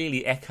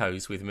really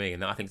echoes with me,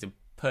 and that I think is a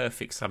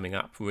perfect summing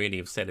up, really,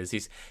 of Sellers,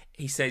 is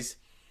he says,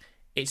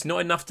 "It's not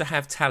enough to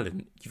have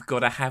talent; you've got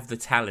to have the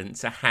talent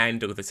to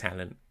handle the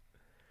talent."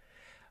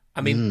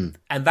 I mean,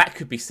 and that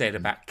could be said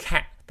about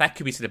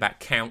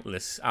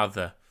countless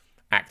other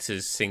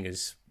actors,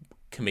 singers,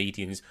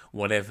 comedians,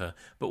 whatever.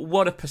 But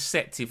what a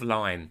perceptive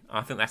line!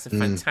 I think that's a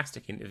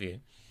fantastic interview.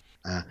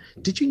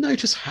 Did you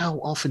notice how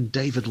often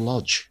David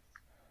Lodge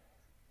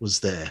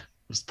was there?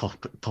 Was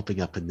popping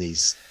up in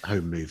these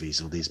home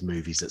movies or these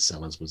movies that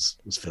Sellers was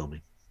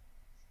filming?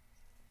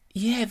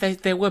 Yeah,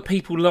 there were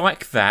people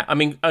like that. I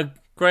mean,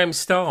 Graham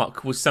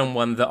Stark was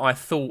someone that I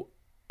thought,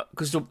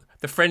 because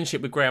the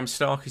friendship with Graham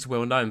Stark is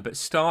well known, but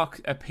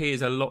Stark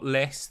appears a lot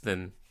less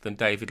than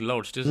David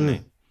Lodge, doesn't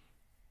he?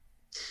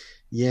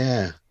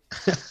 Yeah.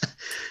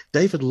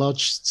 David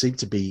Lodge seemed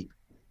to be,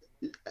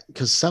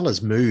 because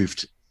Sellers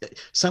moved.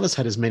 Sellers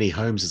had as many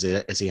homes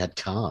as he had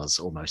cars,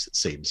 almost, it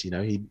seems. You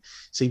know, he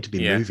seemed to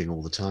be moving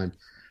all the time.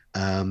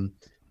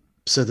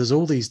 So there's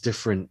all these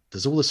different.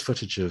 There's all this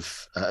footage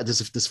of.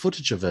 There's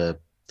footage of a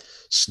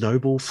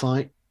snowball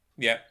fight.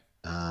 Yeah.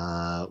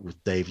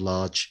 With Dave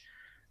Large.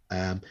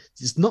 There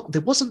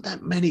wasn't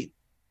that many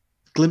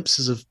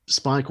glimpses of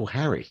Spike or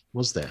Harry,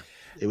 was there?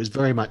 It was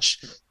very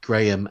much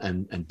Graham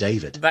and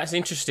David. That's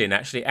interesting,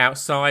 actually.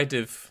 Outside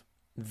of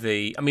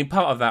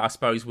part of that, I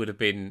suppose, would have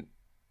been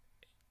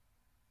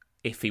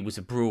if he was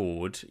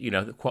abroad.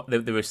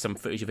 There was some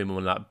footage of him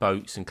on like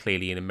boats and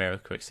clearly in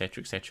America,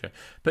 etc., etc.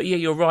 But yeah,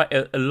 you're right.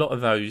 A lot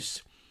of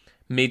those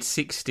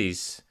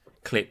mid-60s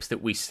clips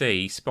that we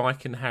see,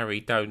 Spike and Harry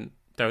don't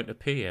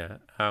appear.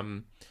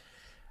 The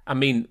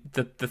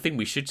thing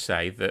we should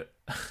say that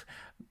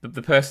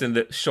the person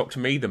that shocked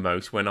me the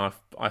most when I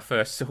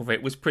first saw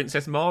it was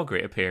Princess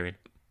Margaret appearing.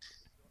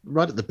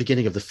 Right at the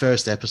beginning of the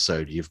first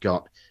episode, you've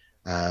got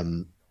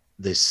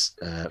this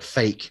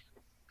fake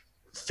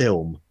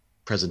film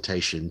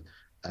presentation.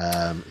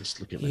 Just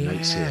looking at my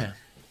notes here.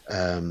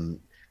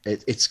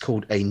 It's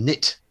called A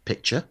Knit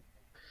Picture.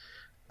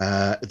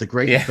 The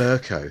Great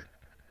Burko.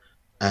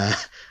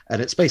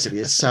 And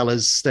it's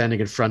Sellers standing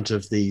in front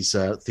of these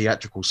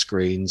theatrical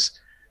screens,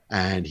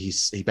 and he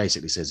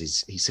basically says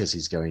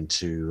he's going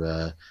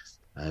to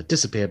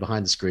disappear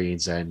behind the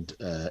screens and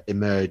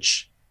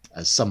emerge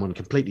as someone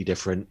completely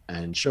different.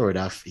 And sure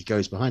enough, he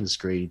goes behind the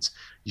screens.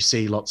 You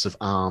see lots of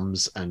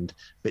arms and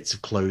bits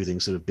of clothing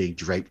sort of being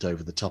draped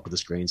over the top of the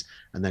screens,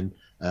 and then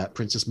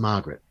Princess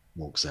Margaret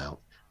walks out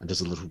and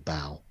does a little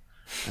bow,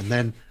 and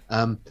then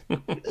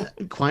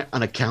quite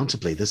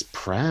unaccountably, this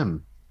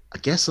pram, I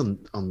guess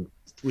on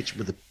which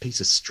with a piece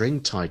of string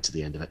tied to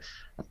the end of it,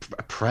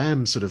 a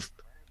pram sort of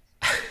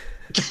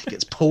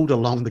gets pulled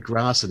along the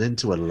grass and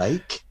into a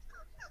lake.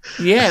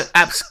 Yeah,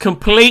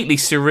 completely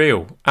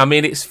surreal. I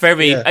mean, it's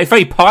very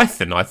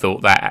Python. I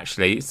thought that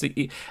actually,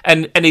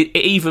 it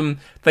even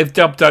they've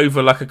dubbed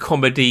over like a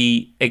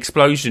comedy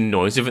explosion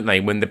noise, haven't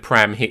they, when the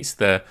pram hits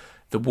the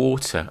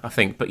water? I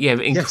think, but yeah,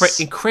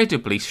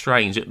 incredibly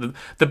strange.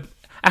 The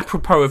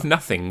apropos of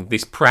nothing,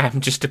 this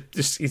pram just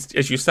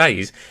as you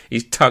say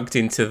is tugged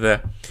into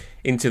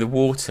the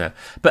water.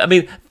 But I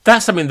mean,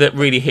 that's something that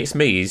really hits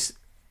me is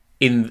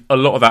in a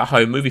lot of that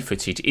home movie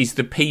footage is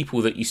the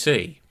people that you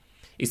see.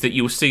 Is that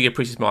you'll see a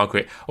Princess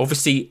Margaret.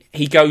 Obviously,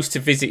 he goes to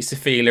visit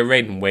Sophia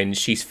Loren when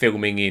she's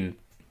filming in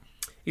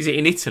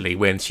Italy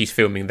when she's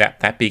filming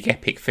that big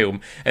epic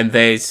film, and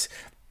there's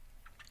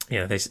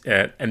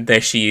and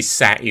there she is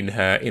sat in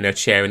her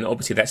chair, and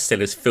obviously that's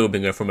Sellers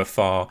filming her from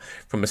afar,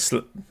 from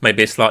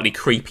maybe a slightly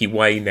creepy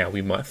way now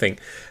we might think,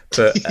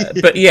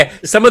 but yeah,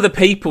 some of the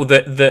people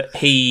that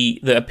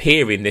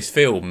appear in this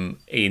film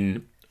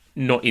in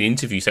not in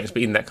interview sense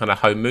but in that kind of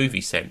home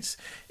movie sense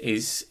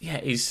is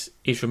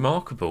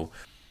remarkable.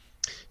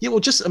 Yeah, well,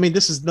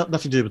 this is nothing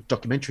to do with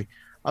documentary.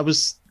 I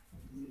was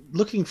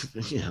looking for,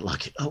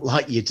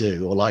 like you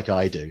do, or like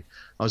I do.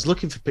 I was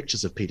looking for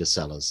pictures of Peter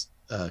Sellers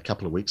a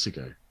couple of weeks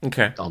ago,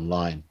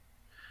 online,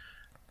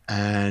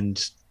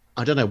 and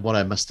I don't know what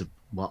I must have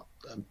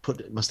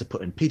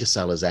put in Peter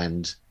Sellers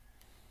and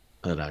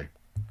I don't know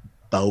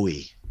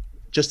Bowie,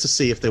 just to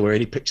see if there were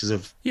any pictures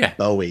of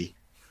Bowie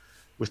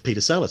with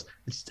Peter Sellers,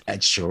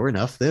 and sure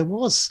enough,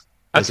 there's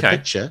a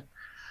picture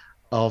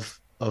of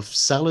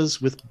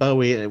Sellers with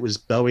Bowie, and it was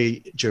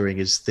Bowie during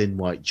his Thin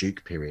White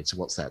Duke period. So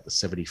what's that? The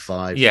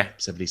 75,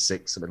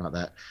 76, something like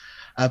that.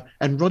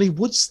 And Ronnie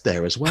Wood's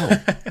there as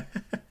well.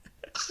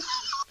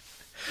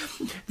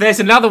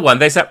 There's another one.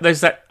 There's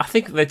that. I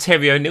think the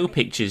Terry O'Neill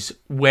pictures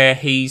where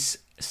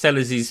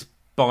Sellers is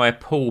by a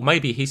pool,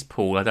 maybe his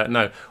pool, I don't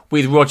know,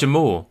 with Roger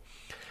Moore.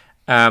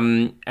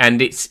 And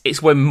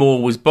it's when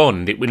Moore was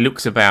Bond. It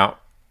looks about.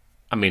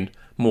 I mean,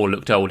 Moore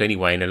looked old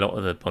anyway in a lot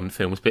of the Bond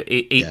films, but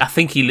I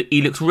think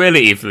he looks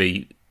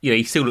relatively,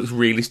 he still looks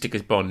realistic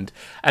as Bond.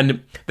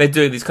 And they're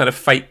doing this kind of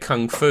fake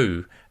kung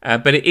fu.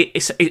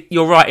 But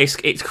you're right,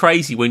 it's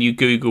crazy when you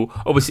Google.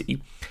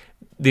 Obviously,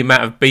 the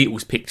amount of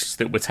Beatles pictures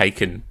that were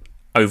taken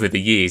over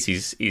the years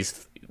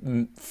is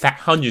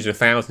hundreds of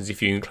thousands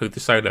if you include the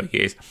solo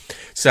years.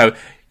 So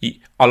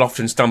I'll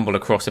often stumble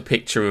across a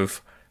picture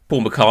of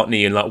Paul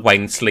McCartney and like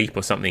Wayne Sleep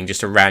or something,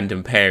 just a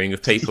random pairing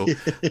of people.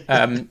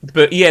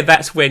 But yeah,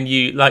 that's when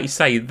you, like you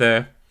say,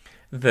 the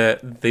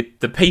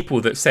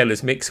people that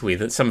Sellers mix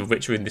with, and some of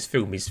which are in this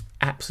film, is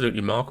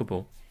absolutely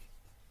remarkable.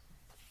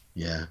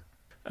 Yeah.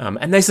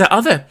 And there's the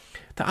other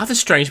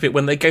strange bit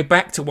when they go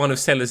back to one of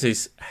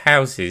Sellers'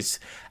 houses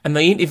and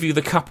they interview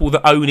the couple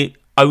that owned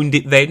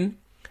it then.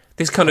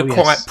 This kind of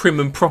quite prim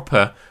and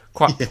proper,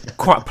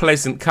 quite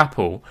pleasant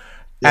couple.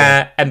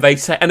 Yeah. And they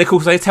say, and of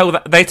course they tell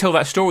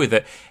that story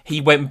that he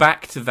went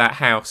back to that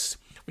house,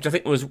 which I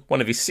think was one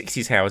of his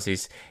 60s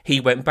houses. He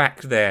went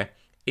back there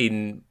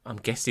in, I'm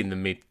guessing, the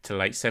mid to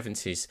late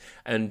 70s,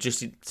 and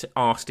just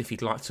asked if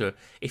he'd like to,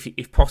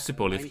 if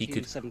possible, if he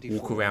could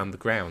walk around the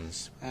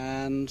grounds.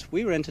 And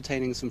we were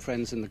entertaining some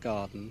friends in the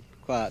garden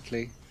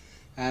quietly,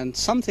 and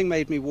something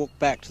made me walk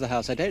back to the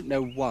house. I don't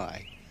know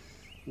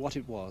what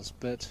it was,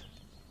 but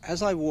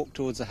as I walked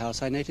towards the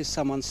house, I noticed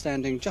someone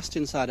standing just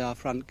inside our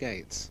front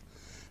gates,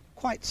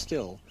 quite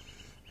still,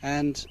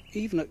 and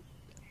even at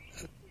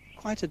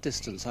quite a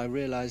distance, I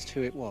realised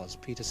who it was,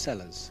 Peter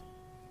Sellers.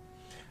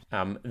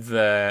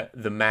 The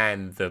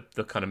man, the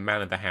kind of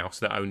man of the house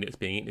that owned it, was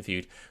being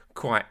interviewed,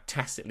 quite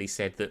tacitly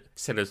said that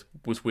Sellers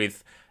was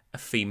with a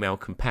female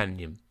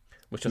companion,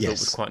 which I thought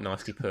was quite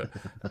nicely put.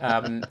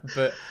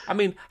 But I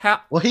mean, how?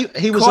 Well,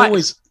 he was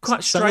always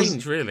quite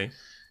strange, really.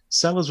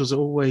 Sellers was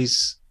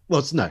always,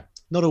 well, no,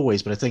 not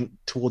always, but I think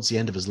towards the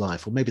end of his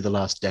life, or maybe the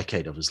last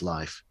decade of his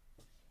life,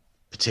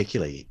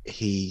 particularly,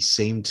 he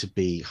seemed to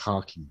be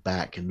harking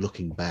back and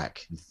looking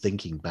back and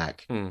thinking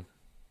back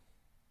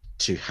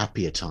to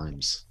happier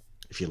times,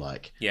 if you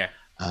like. Yeah.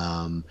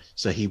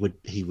 So he would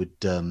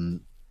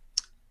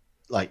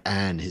like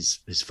Anne,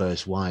 his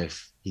first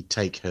wife, he'd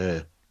take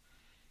her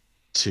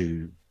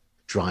to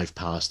drive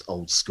past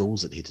old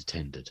schools that he'd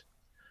attended,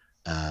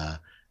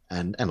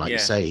 and like you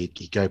say,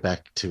 he'd go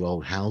back to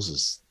old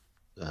houses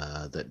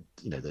that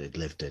he'd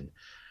lived in,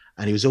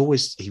 and he was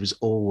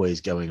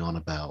always going on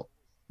about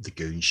the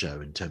Goon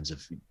Show in terms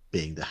of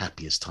being the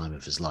happiest time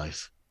of his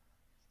life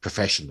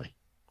professionally.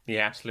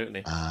 Yeah,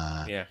 absolutely.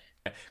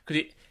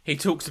 Because he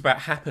talks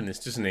about happiness,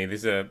 doesn't he?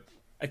 There's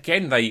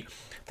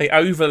they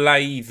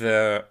overlay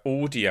the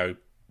audio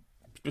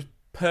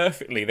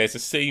perfectly. There's a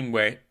scene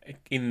where,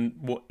 in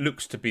what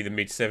looks to be the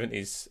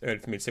mid-70s, early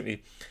to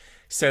mid-70s,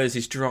 Sellers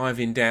is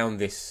driving down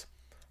this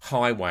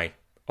highway,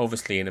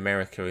 obviously in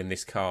America, in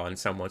this car, and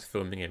someone's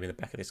filming him in the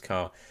back of this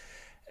car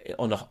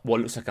on what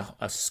looks like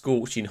a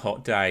scorching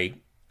hot day,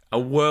 a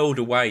world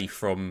away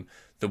from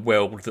the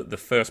world that the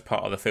first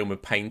part of the film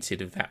had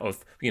painted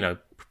of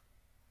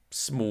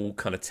small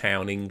kind of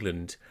town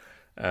England.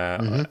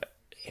 Him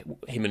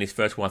and his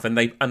first wife, and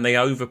they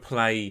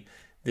overplay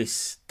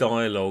this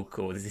dialogue,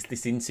 or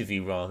this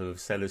interview rather, of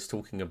Sellers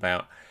talking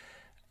about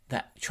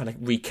that, trying to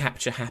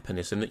recapture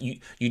happiness, and that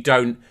you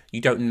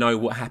don't know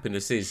what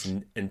happiness is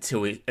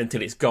until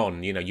it's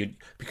gone,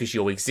 because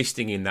you're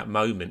existing in that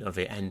moment of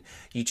it, and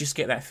you just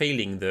get that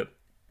feeling that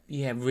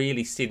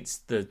really since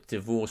the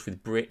divorce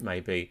with Britt,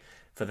 maybe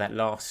for that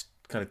last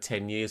kind of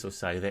 10 years or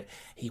so, that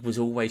he was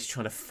always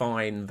trying to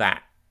find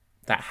that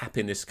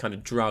happiness kind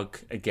of drug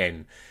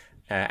again.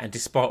 And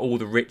despite all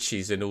the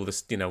riches and all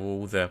the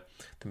all the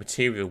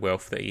material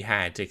wealth that he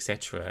had,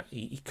 etc.,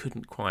 he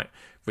couldn't quite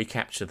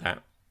recapture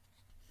that.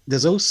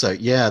 There's also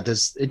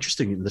there's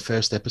interesting in the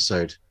first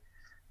episode,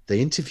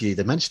 they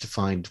managed to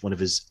find one of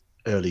his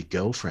early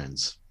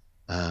girlfriends,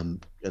 a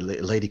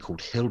lady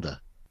called Hilda,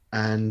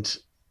 and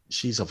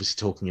she's obviously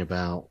talking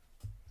about,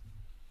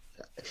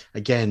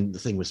 again, the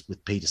thing with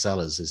Peter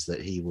Sellers is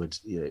that he would,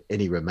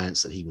 any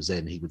romance that he was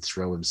in, he would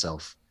throw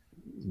himself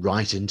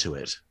right into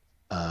it.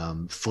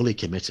 Fully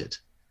committed,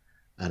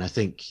 and I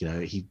think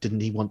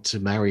he want to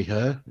marry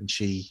her, and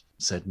she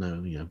said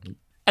no.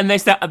 And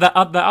there's that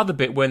other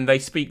bit when they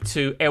speak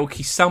to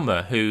Elkie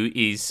Summer,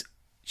 she's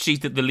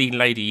the lead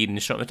lady in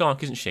Shot in the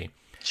Dark, isn't she?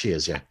 She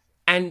is, yeah.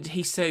 And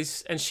he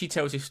says, and she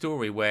tells his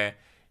story where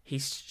he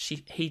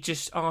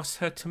just asked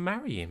her to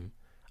marry him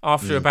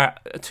after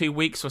about 2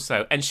 weeks or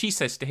so, and she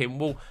says to him,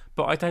 "Well,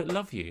 but I don't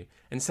love you."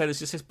 And Sellers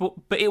just says, "But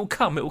it'll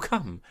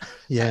come."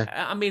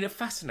 Yeah, I mean,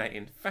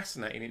 fascinating.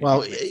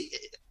 Well,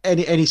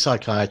 any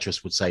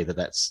psychiatrist would say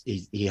that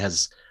he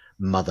has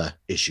mother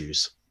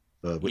issues,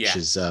 which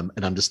is an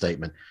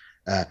understatement.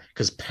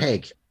 Because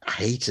Peg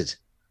hated,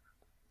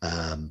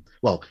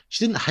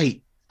 she didn't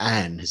hate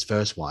Anne, his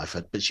first wife,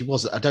 but she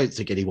was. I don't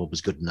think anyone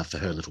was good enough for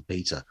her little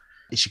Peter.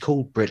 She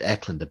called Britt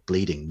Ekland a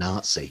bleeding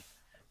Nazi,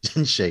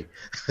 didn't she?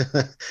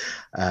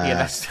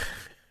 That's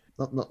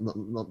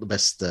not the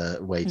best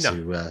way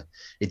to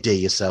endear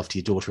yourself to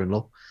your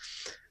daughter-in-law.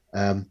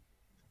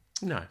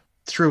 No.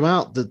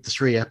 Throughout the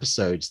 3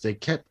 episodes, they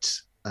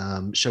kept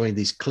showing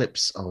these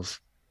clips of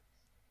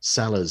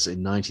Sellers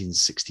in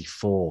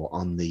 1964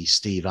 on the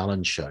Steve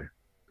Allen show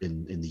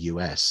in the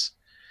US.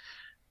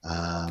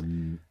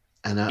 And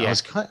I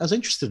was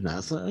interested in that.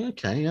 I thought,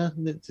 okay,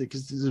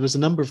 because there was a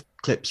number of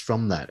clips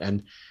from that,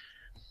 and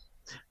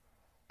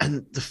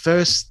the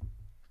first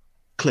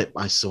clip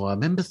I saw, I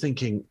remember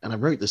thinking, and I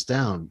wrote this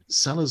down,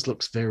 Sellers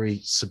looks very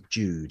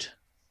subdued.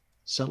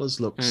 Sellers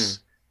looks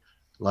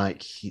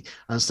like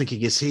I was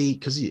thinking, is he,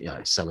 because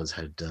Sellers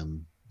had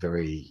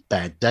very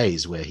bad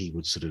days where he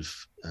would sort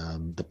of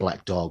the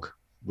black dog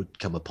would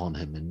come upon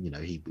him, and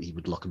he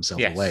would lock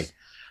himself away.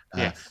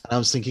 And I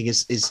was thinking,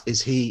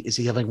 is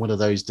he having one of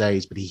those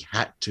days, but he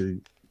had to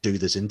do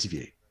this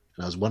interview?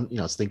 And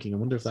I was thinking, I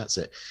wonder if that's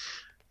it.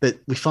 But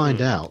we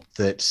find out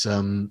that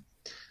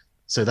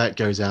so that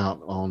goes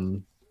out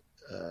on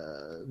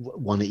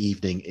one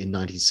evening in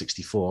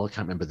 1964. I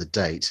can't remember the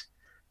date.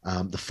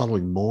 The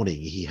following morning,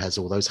 he has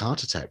all those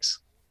heart attacks.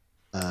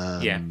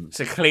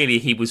 So clearly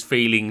he was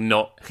feeling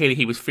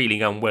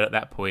unwell at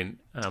that point.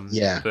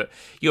 But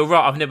you're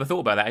right. I've never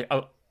thought about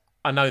that.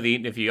 I know the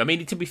interview. I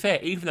mean, to be fair,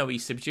 even though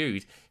he's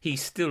subdued,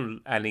 he's still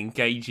an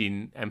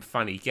engaging and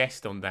funny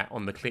guest on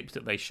the clips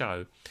that they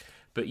show.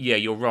 But yeah,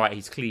 you're right.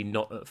 He's clearly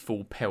not at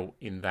full pelt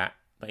in that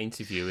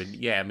interview,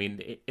 and I mean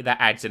that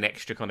adds an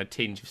extra kind of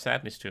tinge of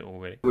sadness to it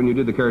already. When you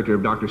did the character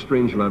of Dr.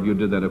 Strangelove, you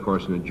did that, of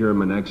course, in a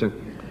German accent.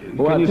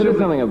 Well, I'll tell you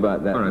something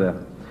about that. Right.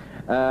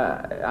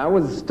 I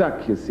was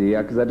stuck, you see,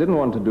 because I didn't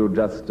want to do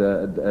just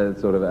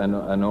sort of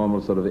a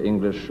normal sort of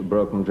English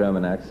broken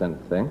German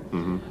accent thing.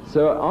 Mm-hmm.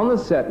 So on the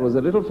set was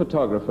a little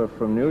photographer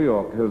from New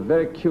York, who was a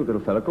very cute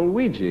little fellow called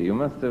Ouija. You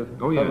must have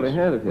probably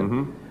heard of him.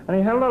 Mm-hmm. And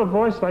he had a little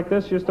voice like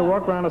this. He used to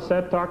walk around a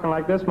set talking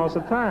like this most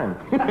of the time.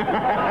 He used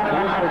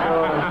to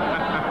go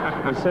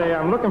and say,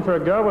 I'm looking for a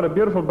girl with a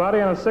beautiful body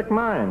and a sick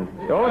mind.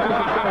 He always used to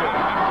say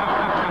that.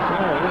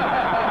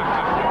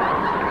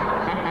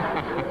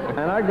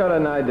 And I got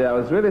an idea. I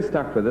was really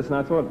stuck with this, and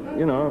I thought,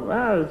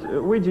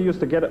 Ouija used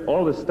to get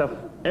all this stuff,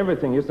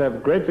 everything. He used to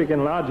have great big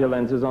enlarger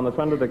lenses on the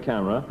front of the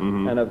camera,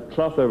 mm-hmm. and a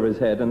cloth over his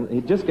head, and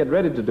he'd just get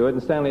ready to do it,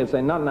 and Stanley would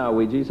say, not now,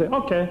 Ouija. He'd say,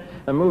 okay,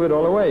 and move it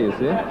all away, you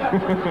see.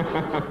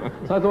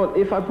 So I thought,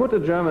 if I put a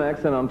German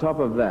accent on top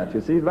of that,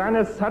 you see, when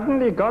it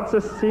suddenly got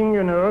this thing,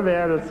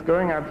 where it's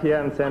going up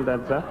here and saying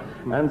that stuff,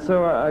 and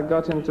so I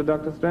got into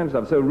Dr. Strange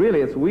stuff. So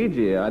really, it's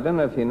Ouija. I don't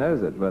know if he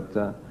knows it,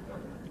 but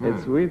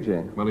it's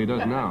Ouija. Well, he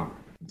does now.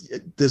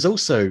 There's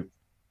also,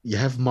 you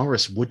have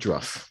Maurice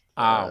Woodruff.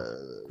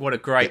 What a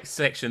great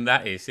section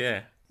that is,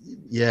 yeah.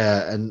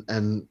 Yeah,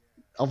 and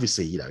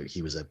obviously,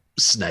 he was a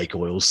snake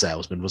oil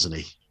salesman, wasn't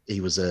he? He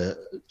was a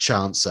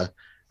chancer.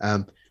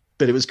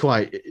 But it was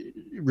quite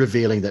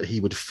revealing that he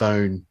would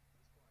phone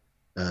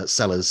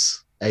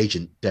Sellers'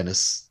 agent,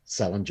 Dennis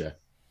Salinger,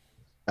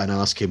 and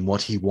ask him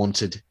what he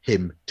wanted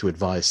him to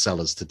advise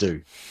Sellers to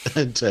do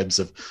in terms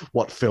of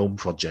what film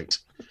project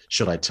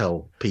should I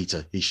tell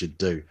Peter he should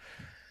do.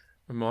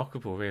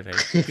 Remarkable, really,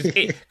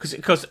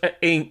 because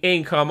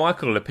Ian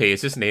Carmichael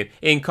appears, doesn't he?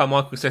 Ian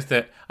Carmichael says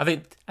that I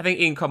think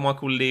Ian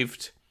Carmichael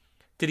lived.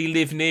 Did he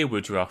live near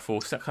Woodruff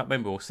or I can't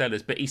remember, or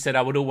Sellers? But he said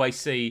I would always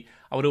see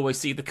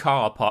the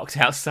car parked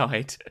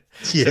outside,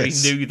 yes. So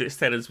he knew that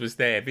Sellers was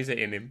there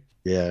visiting him.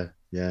 Yeah.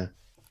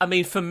 I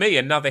mean, for me,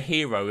 another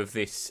hero of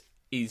this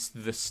is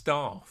the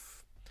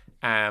staff,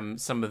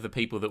 some of the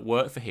people that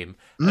work for him,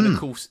 and of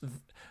course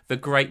the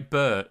great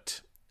Bert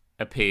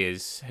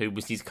appears, who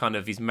was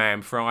his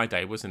man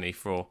Friday, wasn't he,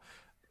 for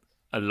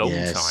a long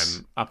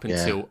time up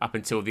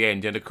until the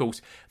end. And of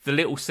course the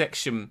little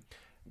section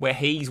where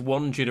he's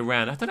wandering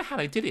around, I don't know how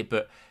they did it,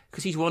 but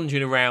because he's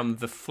wandering around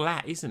the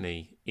flat, isn't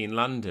he, in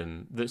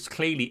London, that's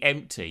clearly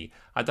empty.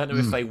 I don't know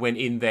if they went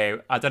in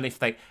there, I don't know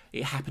if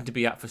it happened to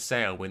be up for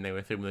sale when they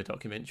were filming the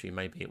documentary,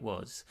 maybe it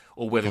was,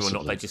 or whether or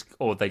not they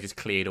just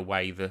cleared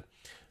away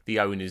the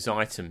owner's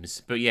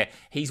items. But yeah,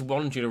 he's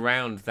wandering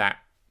around that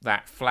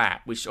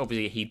flat, which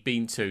obviously he'd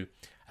been to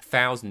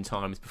 1,000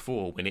 times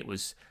before when it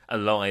was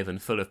alive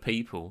and full of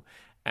people,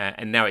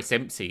 and now it's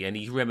empty, and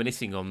he's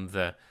reminiscing on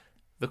the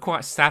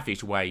quite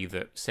savage way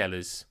that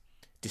Sellers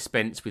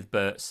dispensed with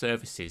Bert's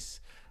services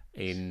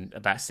in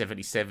about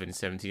 77,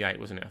 78,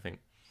 wasn't it, I think?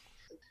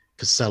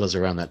 Because Sellers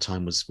around that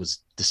time was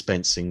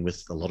dispensing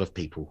with a lot of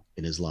people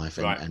in his life,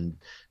 and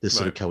this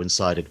sort of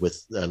coincided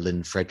with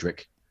Lynn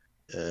Frederick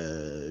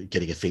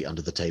getting her feet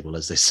under the table,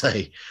 as they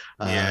say.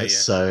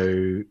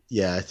 So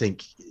I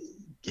think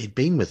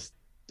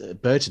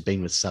Bert had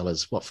been with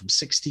Sellers from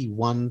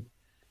 61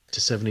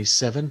 to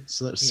 77,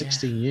 so that was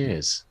 16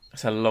 years.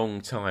 That's a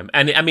long time.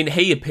 And I mean,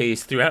 he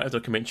appears throughout the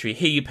documentary.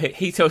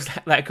 He tells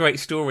that great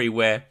story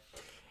where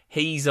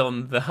he's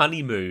on the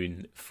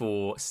honeymoon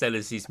for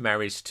Sellers'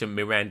 marriage to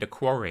Miranda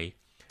Quarry.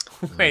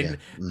 When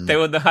they're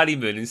on the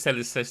honeymoon, and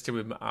Sellers says to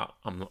him, I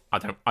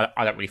don't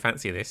really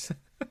fancy this.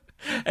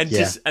 and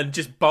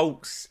just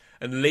bolts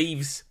and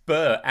leaves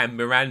Bert and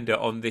Miranda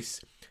on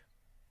this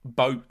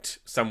boat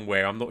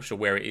somewhere. I'm not sure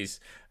where it is.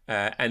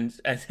 And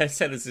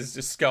Sellers has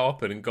just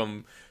scarpered and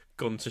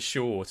gone to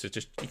shore. So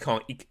just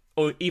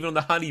or even on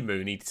the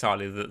honeymoon, he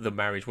decided that the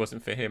marriage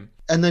wasn't for him.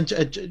 And then,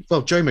 Joe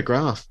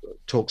McGrath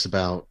talks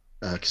about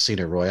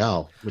Casino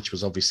Royale, which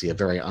was obviously a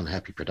very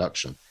unhappy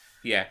production.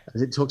 Yeah,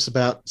 and it talks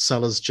about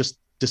Sellers just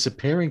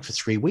disappearing for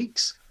 3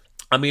 weeks.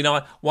 I mean,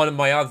 one of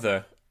my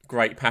other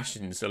great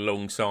passions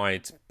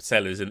alongside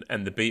Sellers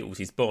and the Beatles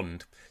is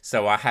Bond.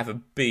 So I have a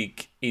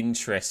big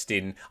interest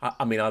in.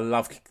 I mean, I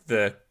love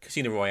the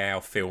Casino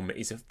Royale film.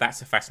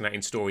 That's a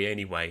fascinating story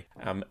anyway.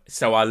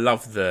 So I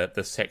love the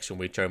section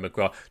with Joe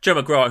McGrath.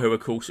 Joe McGrath, who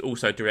of course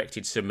also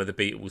directed some of the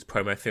Beatles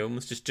promo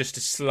films, just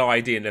to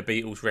slide in a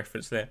Beatles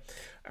reference there.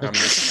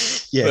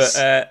 Yes.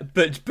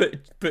 But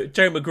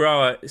Joe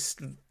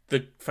McGrath,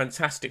 the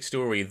fantastic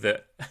story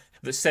that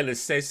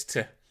Sellers says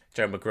to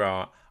Joe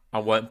McGrath, I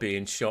weren't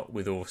being shot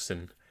with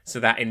Orson. So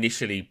that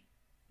initially,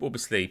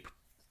 obviously,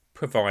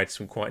 provides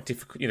some quite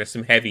difficult,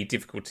 some heavy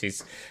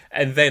difficulties.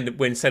 And then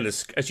when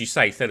Sellers, as you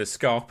say, Sellers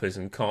scarpers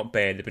and can't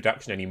bear the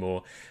production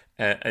anymore,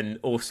 and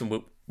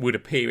Orson would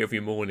appear every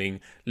morning,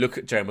 look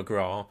at Joe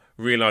McGrath,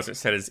 realise that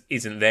Sellers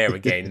isn't there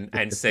again,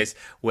 and says,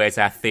 "Where's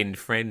our thin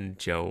friend,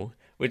 Joel?"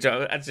 Which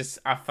I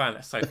find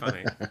that so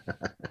funny.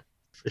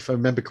 If I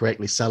remember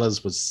correctly,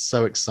 Sellers was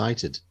so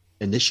excited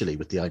initially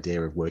with the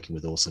idea of working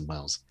with Orson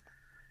Welles.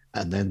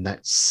 And then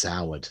that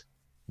soured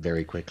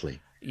very quickly.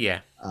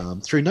 Yeah.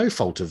 Through no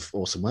fault of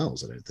Orson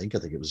Welles, I don't think. I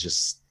think it was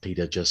just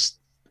Peter just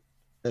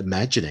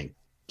imagining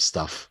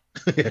stuff,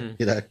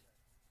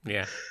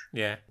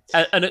 Yeah.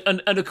 And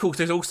of course,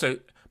 there's also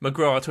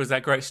McGrath tells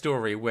that great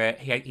story where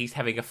he's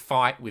having a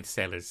fight with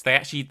Sellers.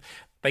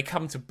 They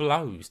come to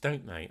blows,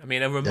 don't they? I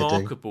mean, a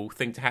remarkable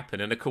thing to happen.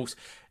 And of course,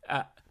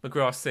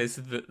 McGrath says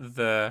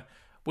that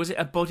was it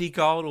a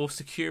bodyguard or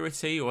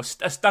security or a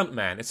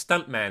stuntman? A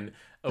stuntman,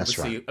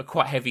 obviously a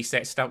quite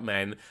heavy-set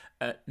stuntman,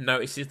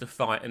 notices the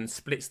fight and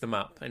splits them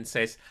up and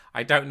says,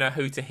 "I don't know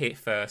who to hit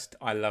first.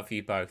 I love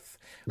you both,"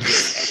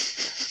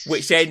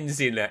 which ends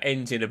in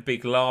a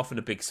big laugh and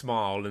a big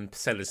smile. And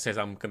Sellers says,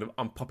 "I'm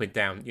popping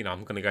down. You know,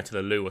 I'm gonna go to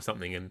the loo or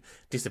something," and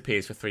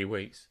disappears for 3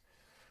 weeks.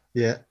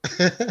 Yeah,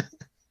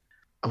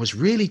 I was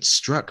really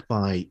struck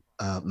by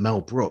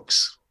Mel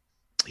Brooks.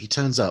 He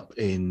turns up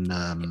in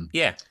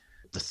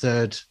the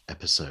third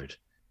episode,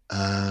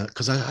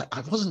 because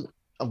I wasn't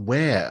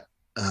aware,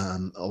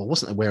 or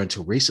wasn't aware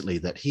until recently,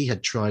 that he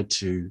had tried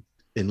to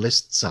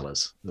enlist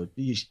Sellers.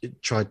 He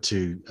tried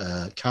to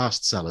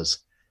cast Sellers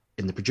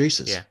in The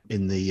Producers,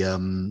 in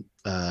the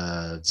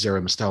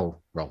Zero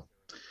Mostel role.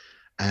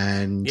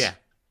 And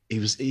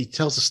he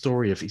tells the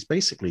story of, he's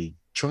basically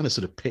trying to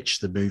sort of pitch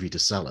the movie to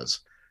Sellers.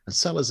 And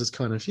Sellers is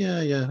kind of,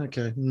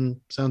 okay,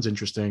 sounds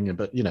interesting,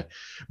 but, you know,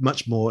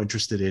 much more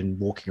interested in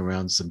walking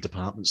around some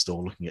department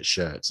store looking at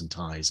shirts and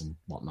ties and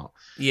whatnot.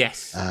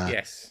 Yes.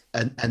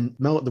 And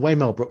the way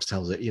Mel Brooks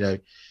tells it, you know,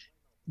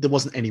 there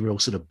wasn't any real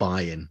sort of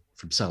buy-in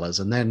from Sellers.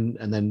 And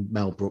then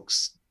Mel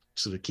Brooks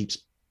sort of keeps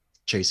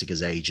chasing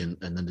his agent,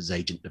 and then his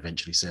agent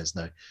eventually says,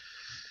 no,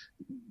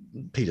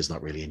 Peter's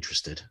not really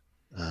interested.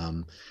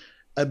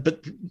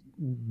 But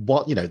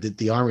what, you know,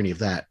 the irony of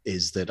that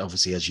is that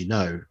obviously, as you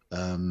know,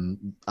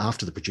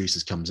 after The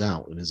Producers comes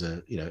out and is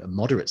a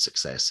moderate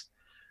success,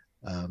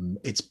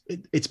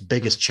 its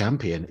biggest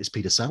champion is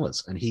Peter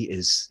Sellers, and he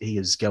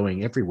is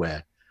going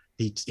everywhere.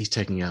 He's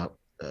taking out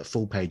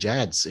full page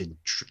ads in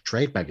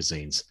trade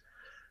magazines,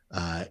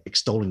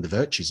 extolling the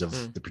virtues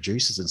of The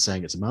Producers and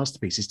saying it's a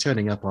masterpiece. He's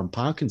turning up on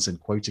Parkinson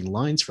quoting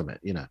lines from it,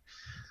 you know,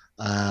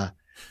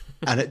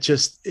 and it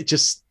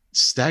just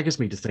staggers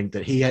me to think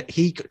that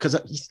because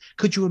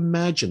could you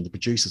imagine The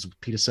Producers with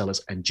Peter Sellers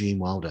and Gene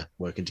Wilder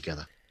working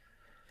together?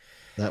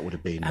 That would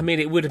have been. I mean,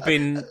 it would have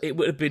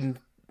been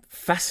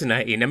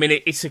fascinating. I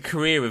mean, it's a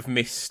career of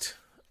missed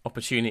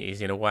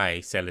opportunities in a way.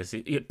 Sellers,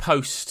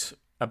 post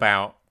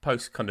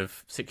kind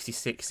of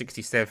 66,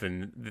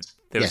 67.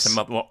 There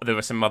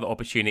are some other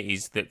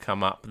opportunities that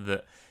come up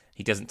that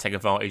he doesn't take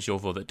advantage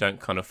of, or that don't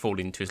kind of fall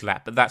into his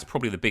lap. But that's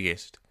probably the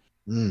biggest.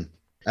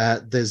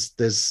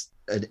 There's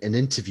an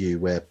interview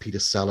where Peter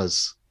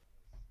Sellers,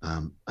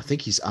 I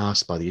think he's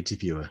asked by the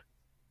interviewer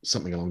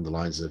something along the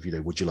lines of, you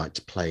know, would you like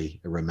to play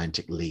a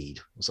romantic lead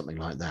or something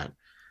like that?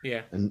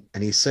 Yeah. And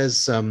he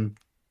says no,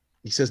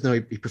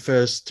 he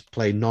prefers to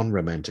play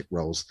non-romantic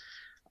roles.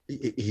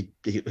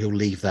 He'll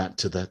leave that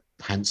to the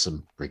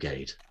handsome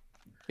brigade.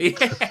 Yeah,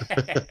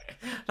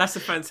 that's a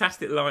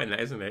fantastic line,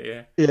 that, isn't it?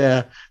 Yeah.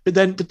 Yeah, but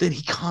then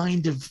he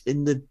kind of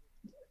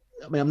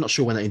I'm not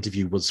sure when that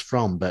interview was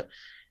from, but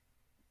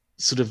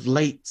sort of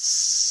late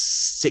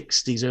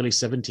 60s, early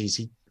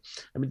 70s.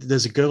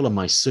 There's a Girl in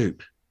My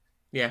Soup.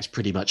 Yeah, it's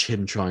pretty much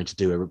him trying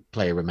to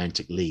play a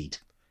romantic lead.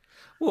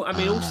 Well, I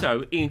mean,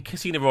 also in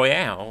Casino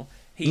Royale,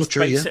 he's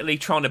basically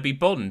trying to be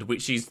Bond,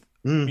 which is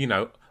you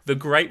know, the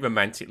great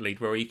romantic lead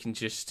where he can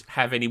just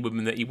have any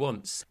woman that he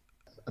wants.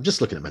 I'm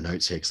just looking at my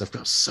notes here because I've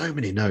got so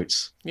many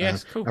notes. Yeah,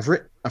 it's cool.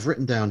 I've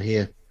written down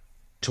here,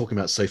 talking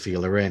about Sophia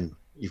Loren.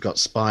 You've got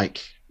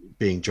Spike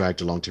being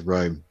dragged along to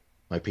Rome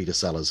by Peter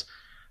Sellers,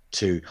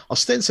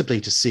 ostensibly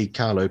to see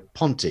Carlo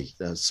Ponti,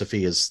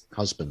 Sophia's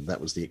husband.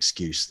 That was the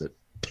excuse that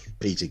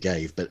Peter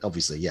gave, but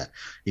obviously,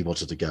 he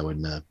wanted to go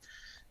and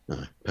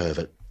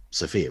pervert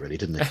Sophia, really,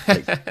 didn't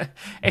he?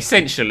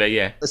 Essentially,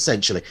 yeah.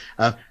 Essentially.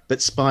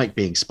 But Spike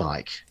being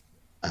Spike,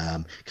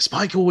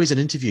 Spike always in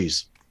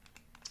interviews,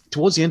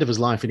 towards the end of his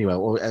life anyway,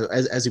 or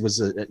as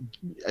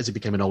he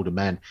became an older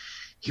man,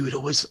 he would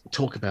always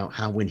talk about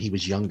how when he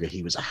was younger,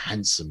 he was a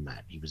handsome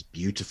man. He was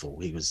beautiful.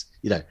 He was,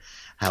 you know,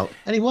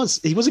 and he was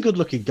a good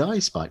looking guy,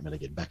 Spike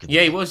Milligan, back in the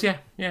day. He was, yeah.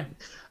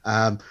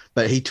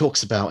 But he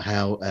talks about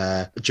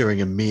how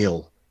during a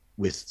meal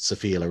with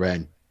Sophia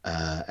Loren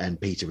and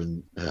Peter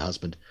and her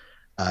husband,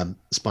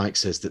 Spike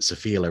says that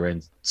Sophia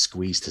Loren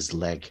squeezed his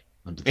leg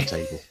under the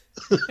table.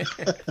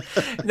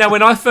 Now,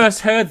 when I first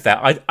heard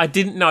that, I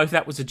didn't know if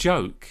that was a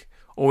joke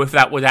or if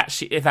that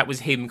was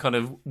him kind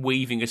of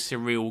weaving a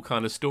surreal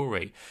kind of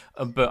story.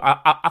 But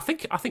I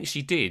think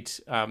she did.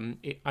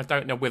 I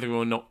don't know whether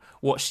or not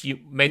what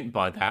she meant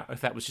by that,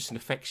 if that was just an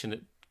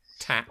affectionate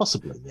tap.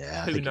 Possibly,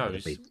 yeah. Who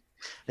knows?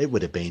 It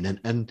would have been.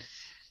 And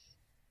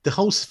the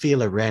whole Sophia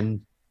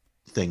Loren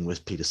thing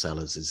with Peter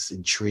Sellers is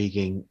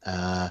intriguing.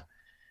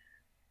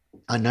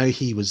 I know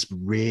he was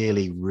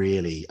really,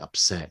 really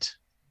upset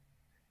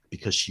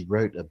because she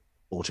wrote an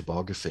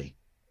autobiography,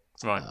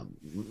 right?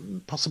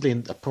 Probably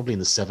in the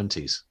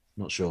 70s.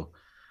 Not sure.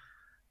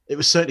 It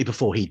was certainly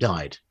before he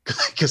died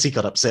because he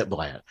got upset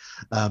by it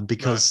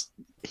because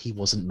he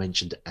wasn't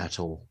mentioned at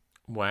all.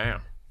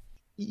 Wow.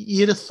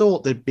 You'd have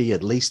thought there'd be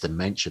at least a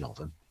mention of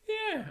him.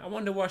 Yeah, I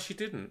wonder why she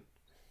didn't.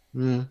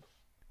 Yeah.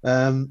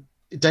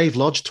 Dave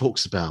Lodge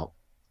talks about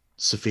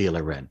Sophia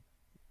Loren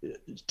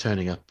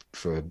turning up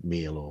for a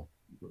meal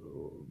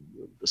or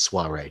a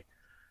soiree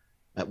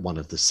at one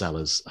of the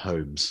Sellers'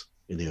 homes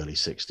in the early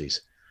 60s.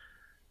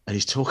 And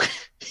he's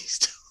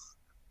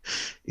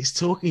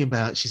talking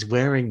about she's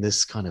wearing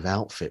this kind of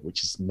outfit,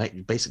 which is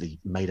basically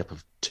made up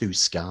of 2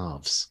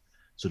 scarves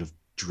sort of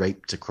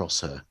draped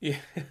across her. Yeah.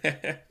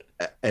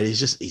 And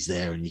he's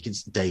there, and you can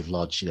see Dave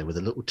Lodge, with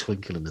a little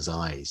twinkle in his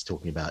eyes,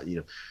 talking about,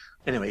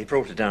 Anyway, he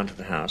brought her down to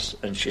the house,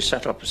 and she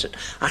sat opposite.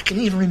 I can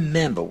even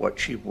remember what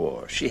she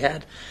wore.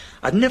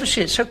 I'd never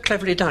seen it so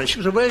cleverly done. She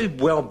was a very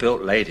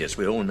well-built lady, as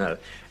we all know,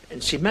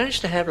 and she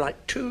managed to have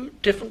like 2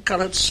 different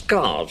coloured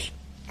scarves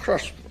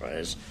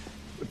crossways,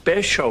 with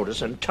bare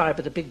shoulders and tied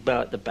with a big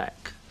bow at the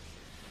back.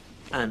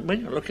 And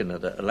when you're looking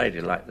at a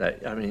lady like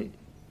that, I mean,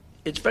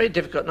 it's very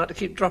difficult not to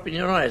keep dropping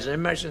your eyes and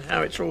imagine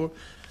how it's all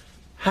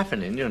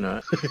happening,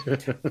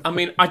 I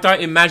mean, I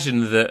don't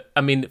imagine that.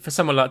 I mean, for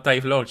someone like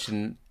Dave Lodge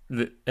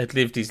that had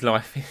lived his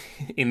life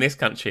in this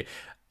country,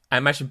 I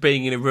imagine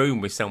being in a room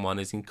with someone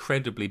as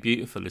incredibly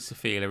beautiful as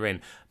Sophia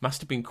Loren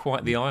must have been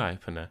quite the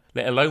eye-opener,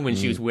 let alone when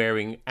she was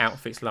wearing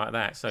outfits like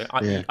that. So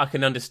I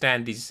can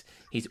understand his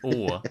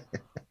awe.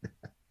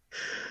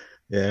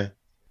 Yeah.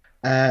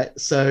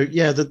 So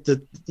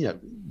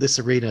this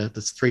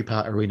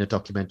 3-part Arena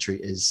documentary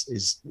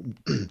is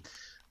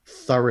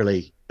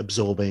thoroughly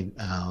absorbing,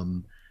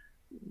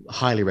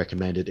 highly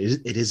recommended.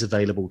 It is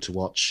available to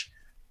watch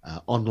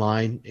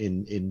online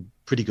in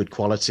pretty good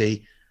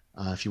quality.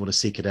 If you want to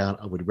seek it out,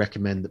 I would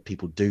recommend that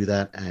people do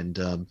that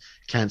and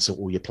cancel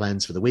all your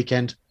plans for the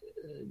weekend.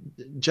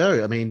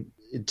 Joe, I mean,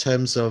 in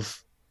terms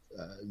of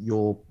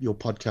your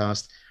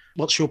podcast,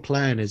 what's your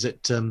plan? Is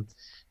it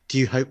do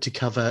you hope to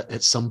cover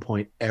at some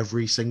point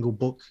every single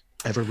book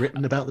ever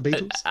written about the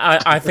Beatles?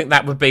 I think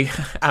that would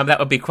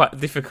be quite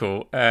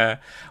difficult. I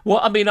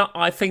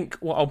think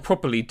what I'll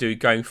probably do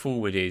going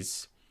forward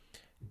is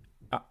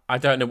I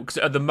don't know, because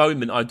at the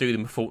moment I do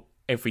them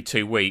every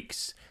 2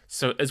 weeks.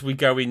 So as we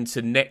go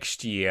into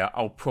next year,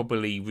 I'll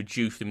probably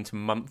reduce them to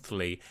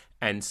monthly,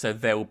 and so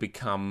they'll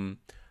become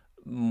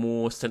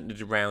more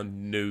centered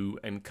around new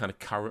and kind of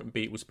current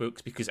Beatles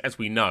books, because as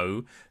we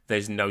know,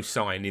 there's no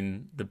sign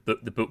in the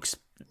books,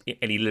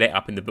 any let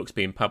up in the books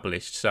being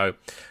published. So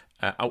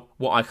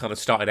what I kind of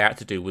started out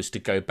to do was to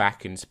go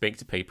back and speak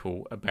to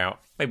people about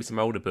maybe some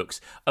older books,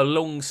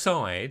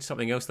 alongside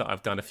something else that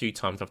I've done a few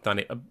times. I've done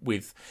it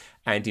with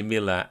Andy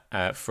Miller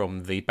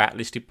from the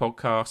Backlisted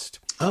podcast.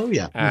 Oh,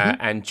 yeah.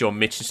 And John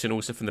Mitchinson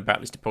also from the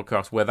Backlisted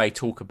podcast, where they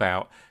talk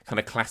about kind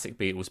of classic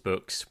Beatles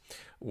books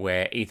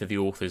where either the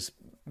author's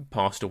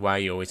passed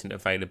away or isn't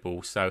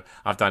available. So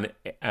I've done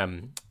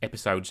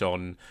episodes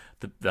on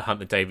the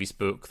Hunter Davies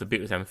book, the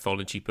Beatles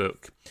anthology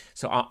book.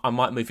 So I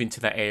might move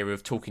into that area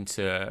of talking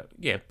to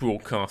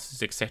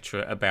broadcasters,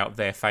 etc., about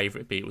their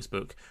favourite Beatles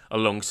book,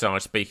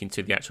 alongside speaking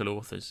to the actual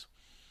authors.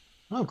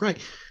 Oh, great.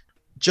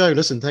 Joe,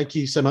 listen, thank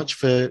you so much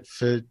for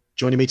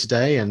joining me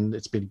today, and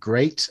it's been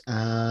great.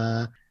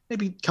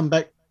 Maybe come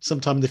back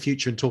sometime in the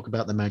future and talk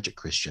about the Magic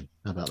Christian.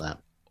 How about that?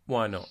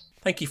 Why not?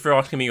 Thank you for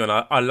asking me on.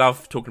 I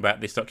love talking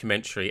about this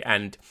documentary,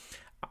 and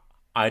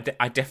I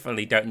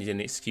definitely don't need an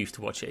excuse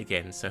to watch it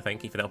again. So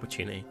thank you for the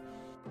opportunity.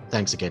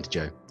 Thanks again to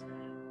Joe.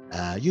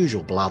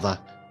 Usual blather.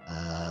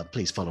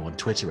 Please follow on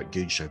Twitter at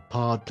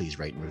GoonShowPod. Please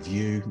rate and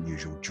review.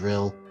 Usual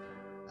drill.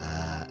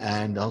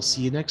 And I'll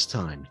see you next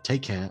time.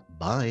 Take care.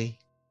 Bye.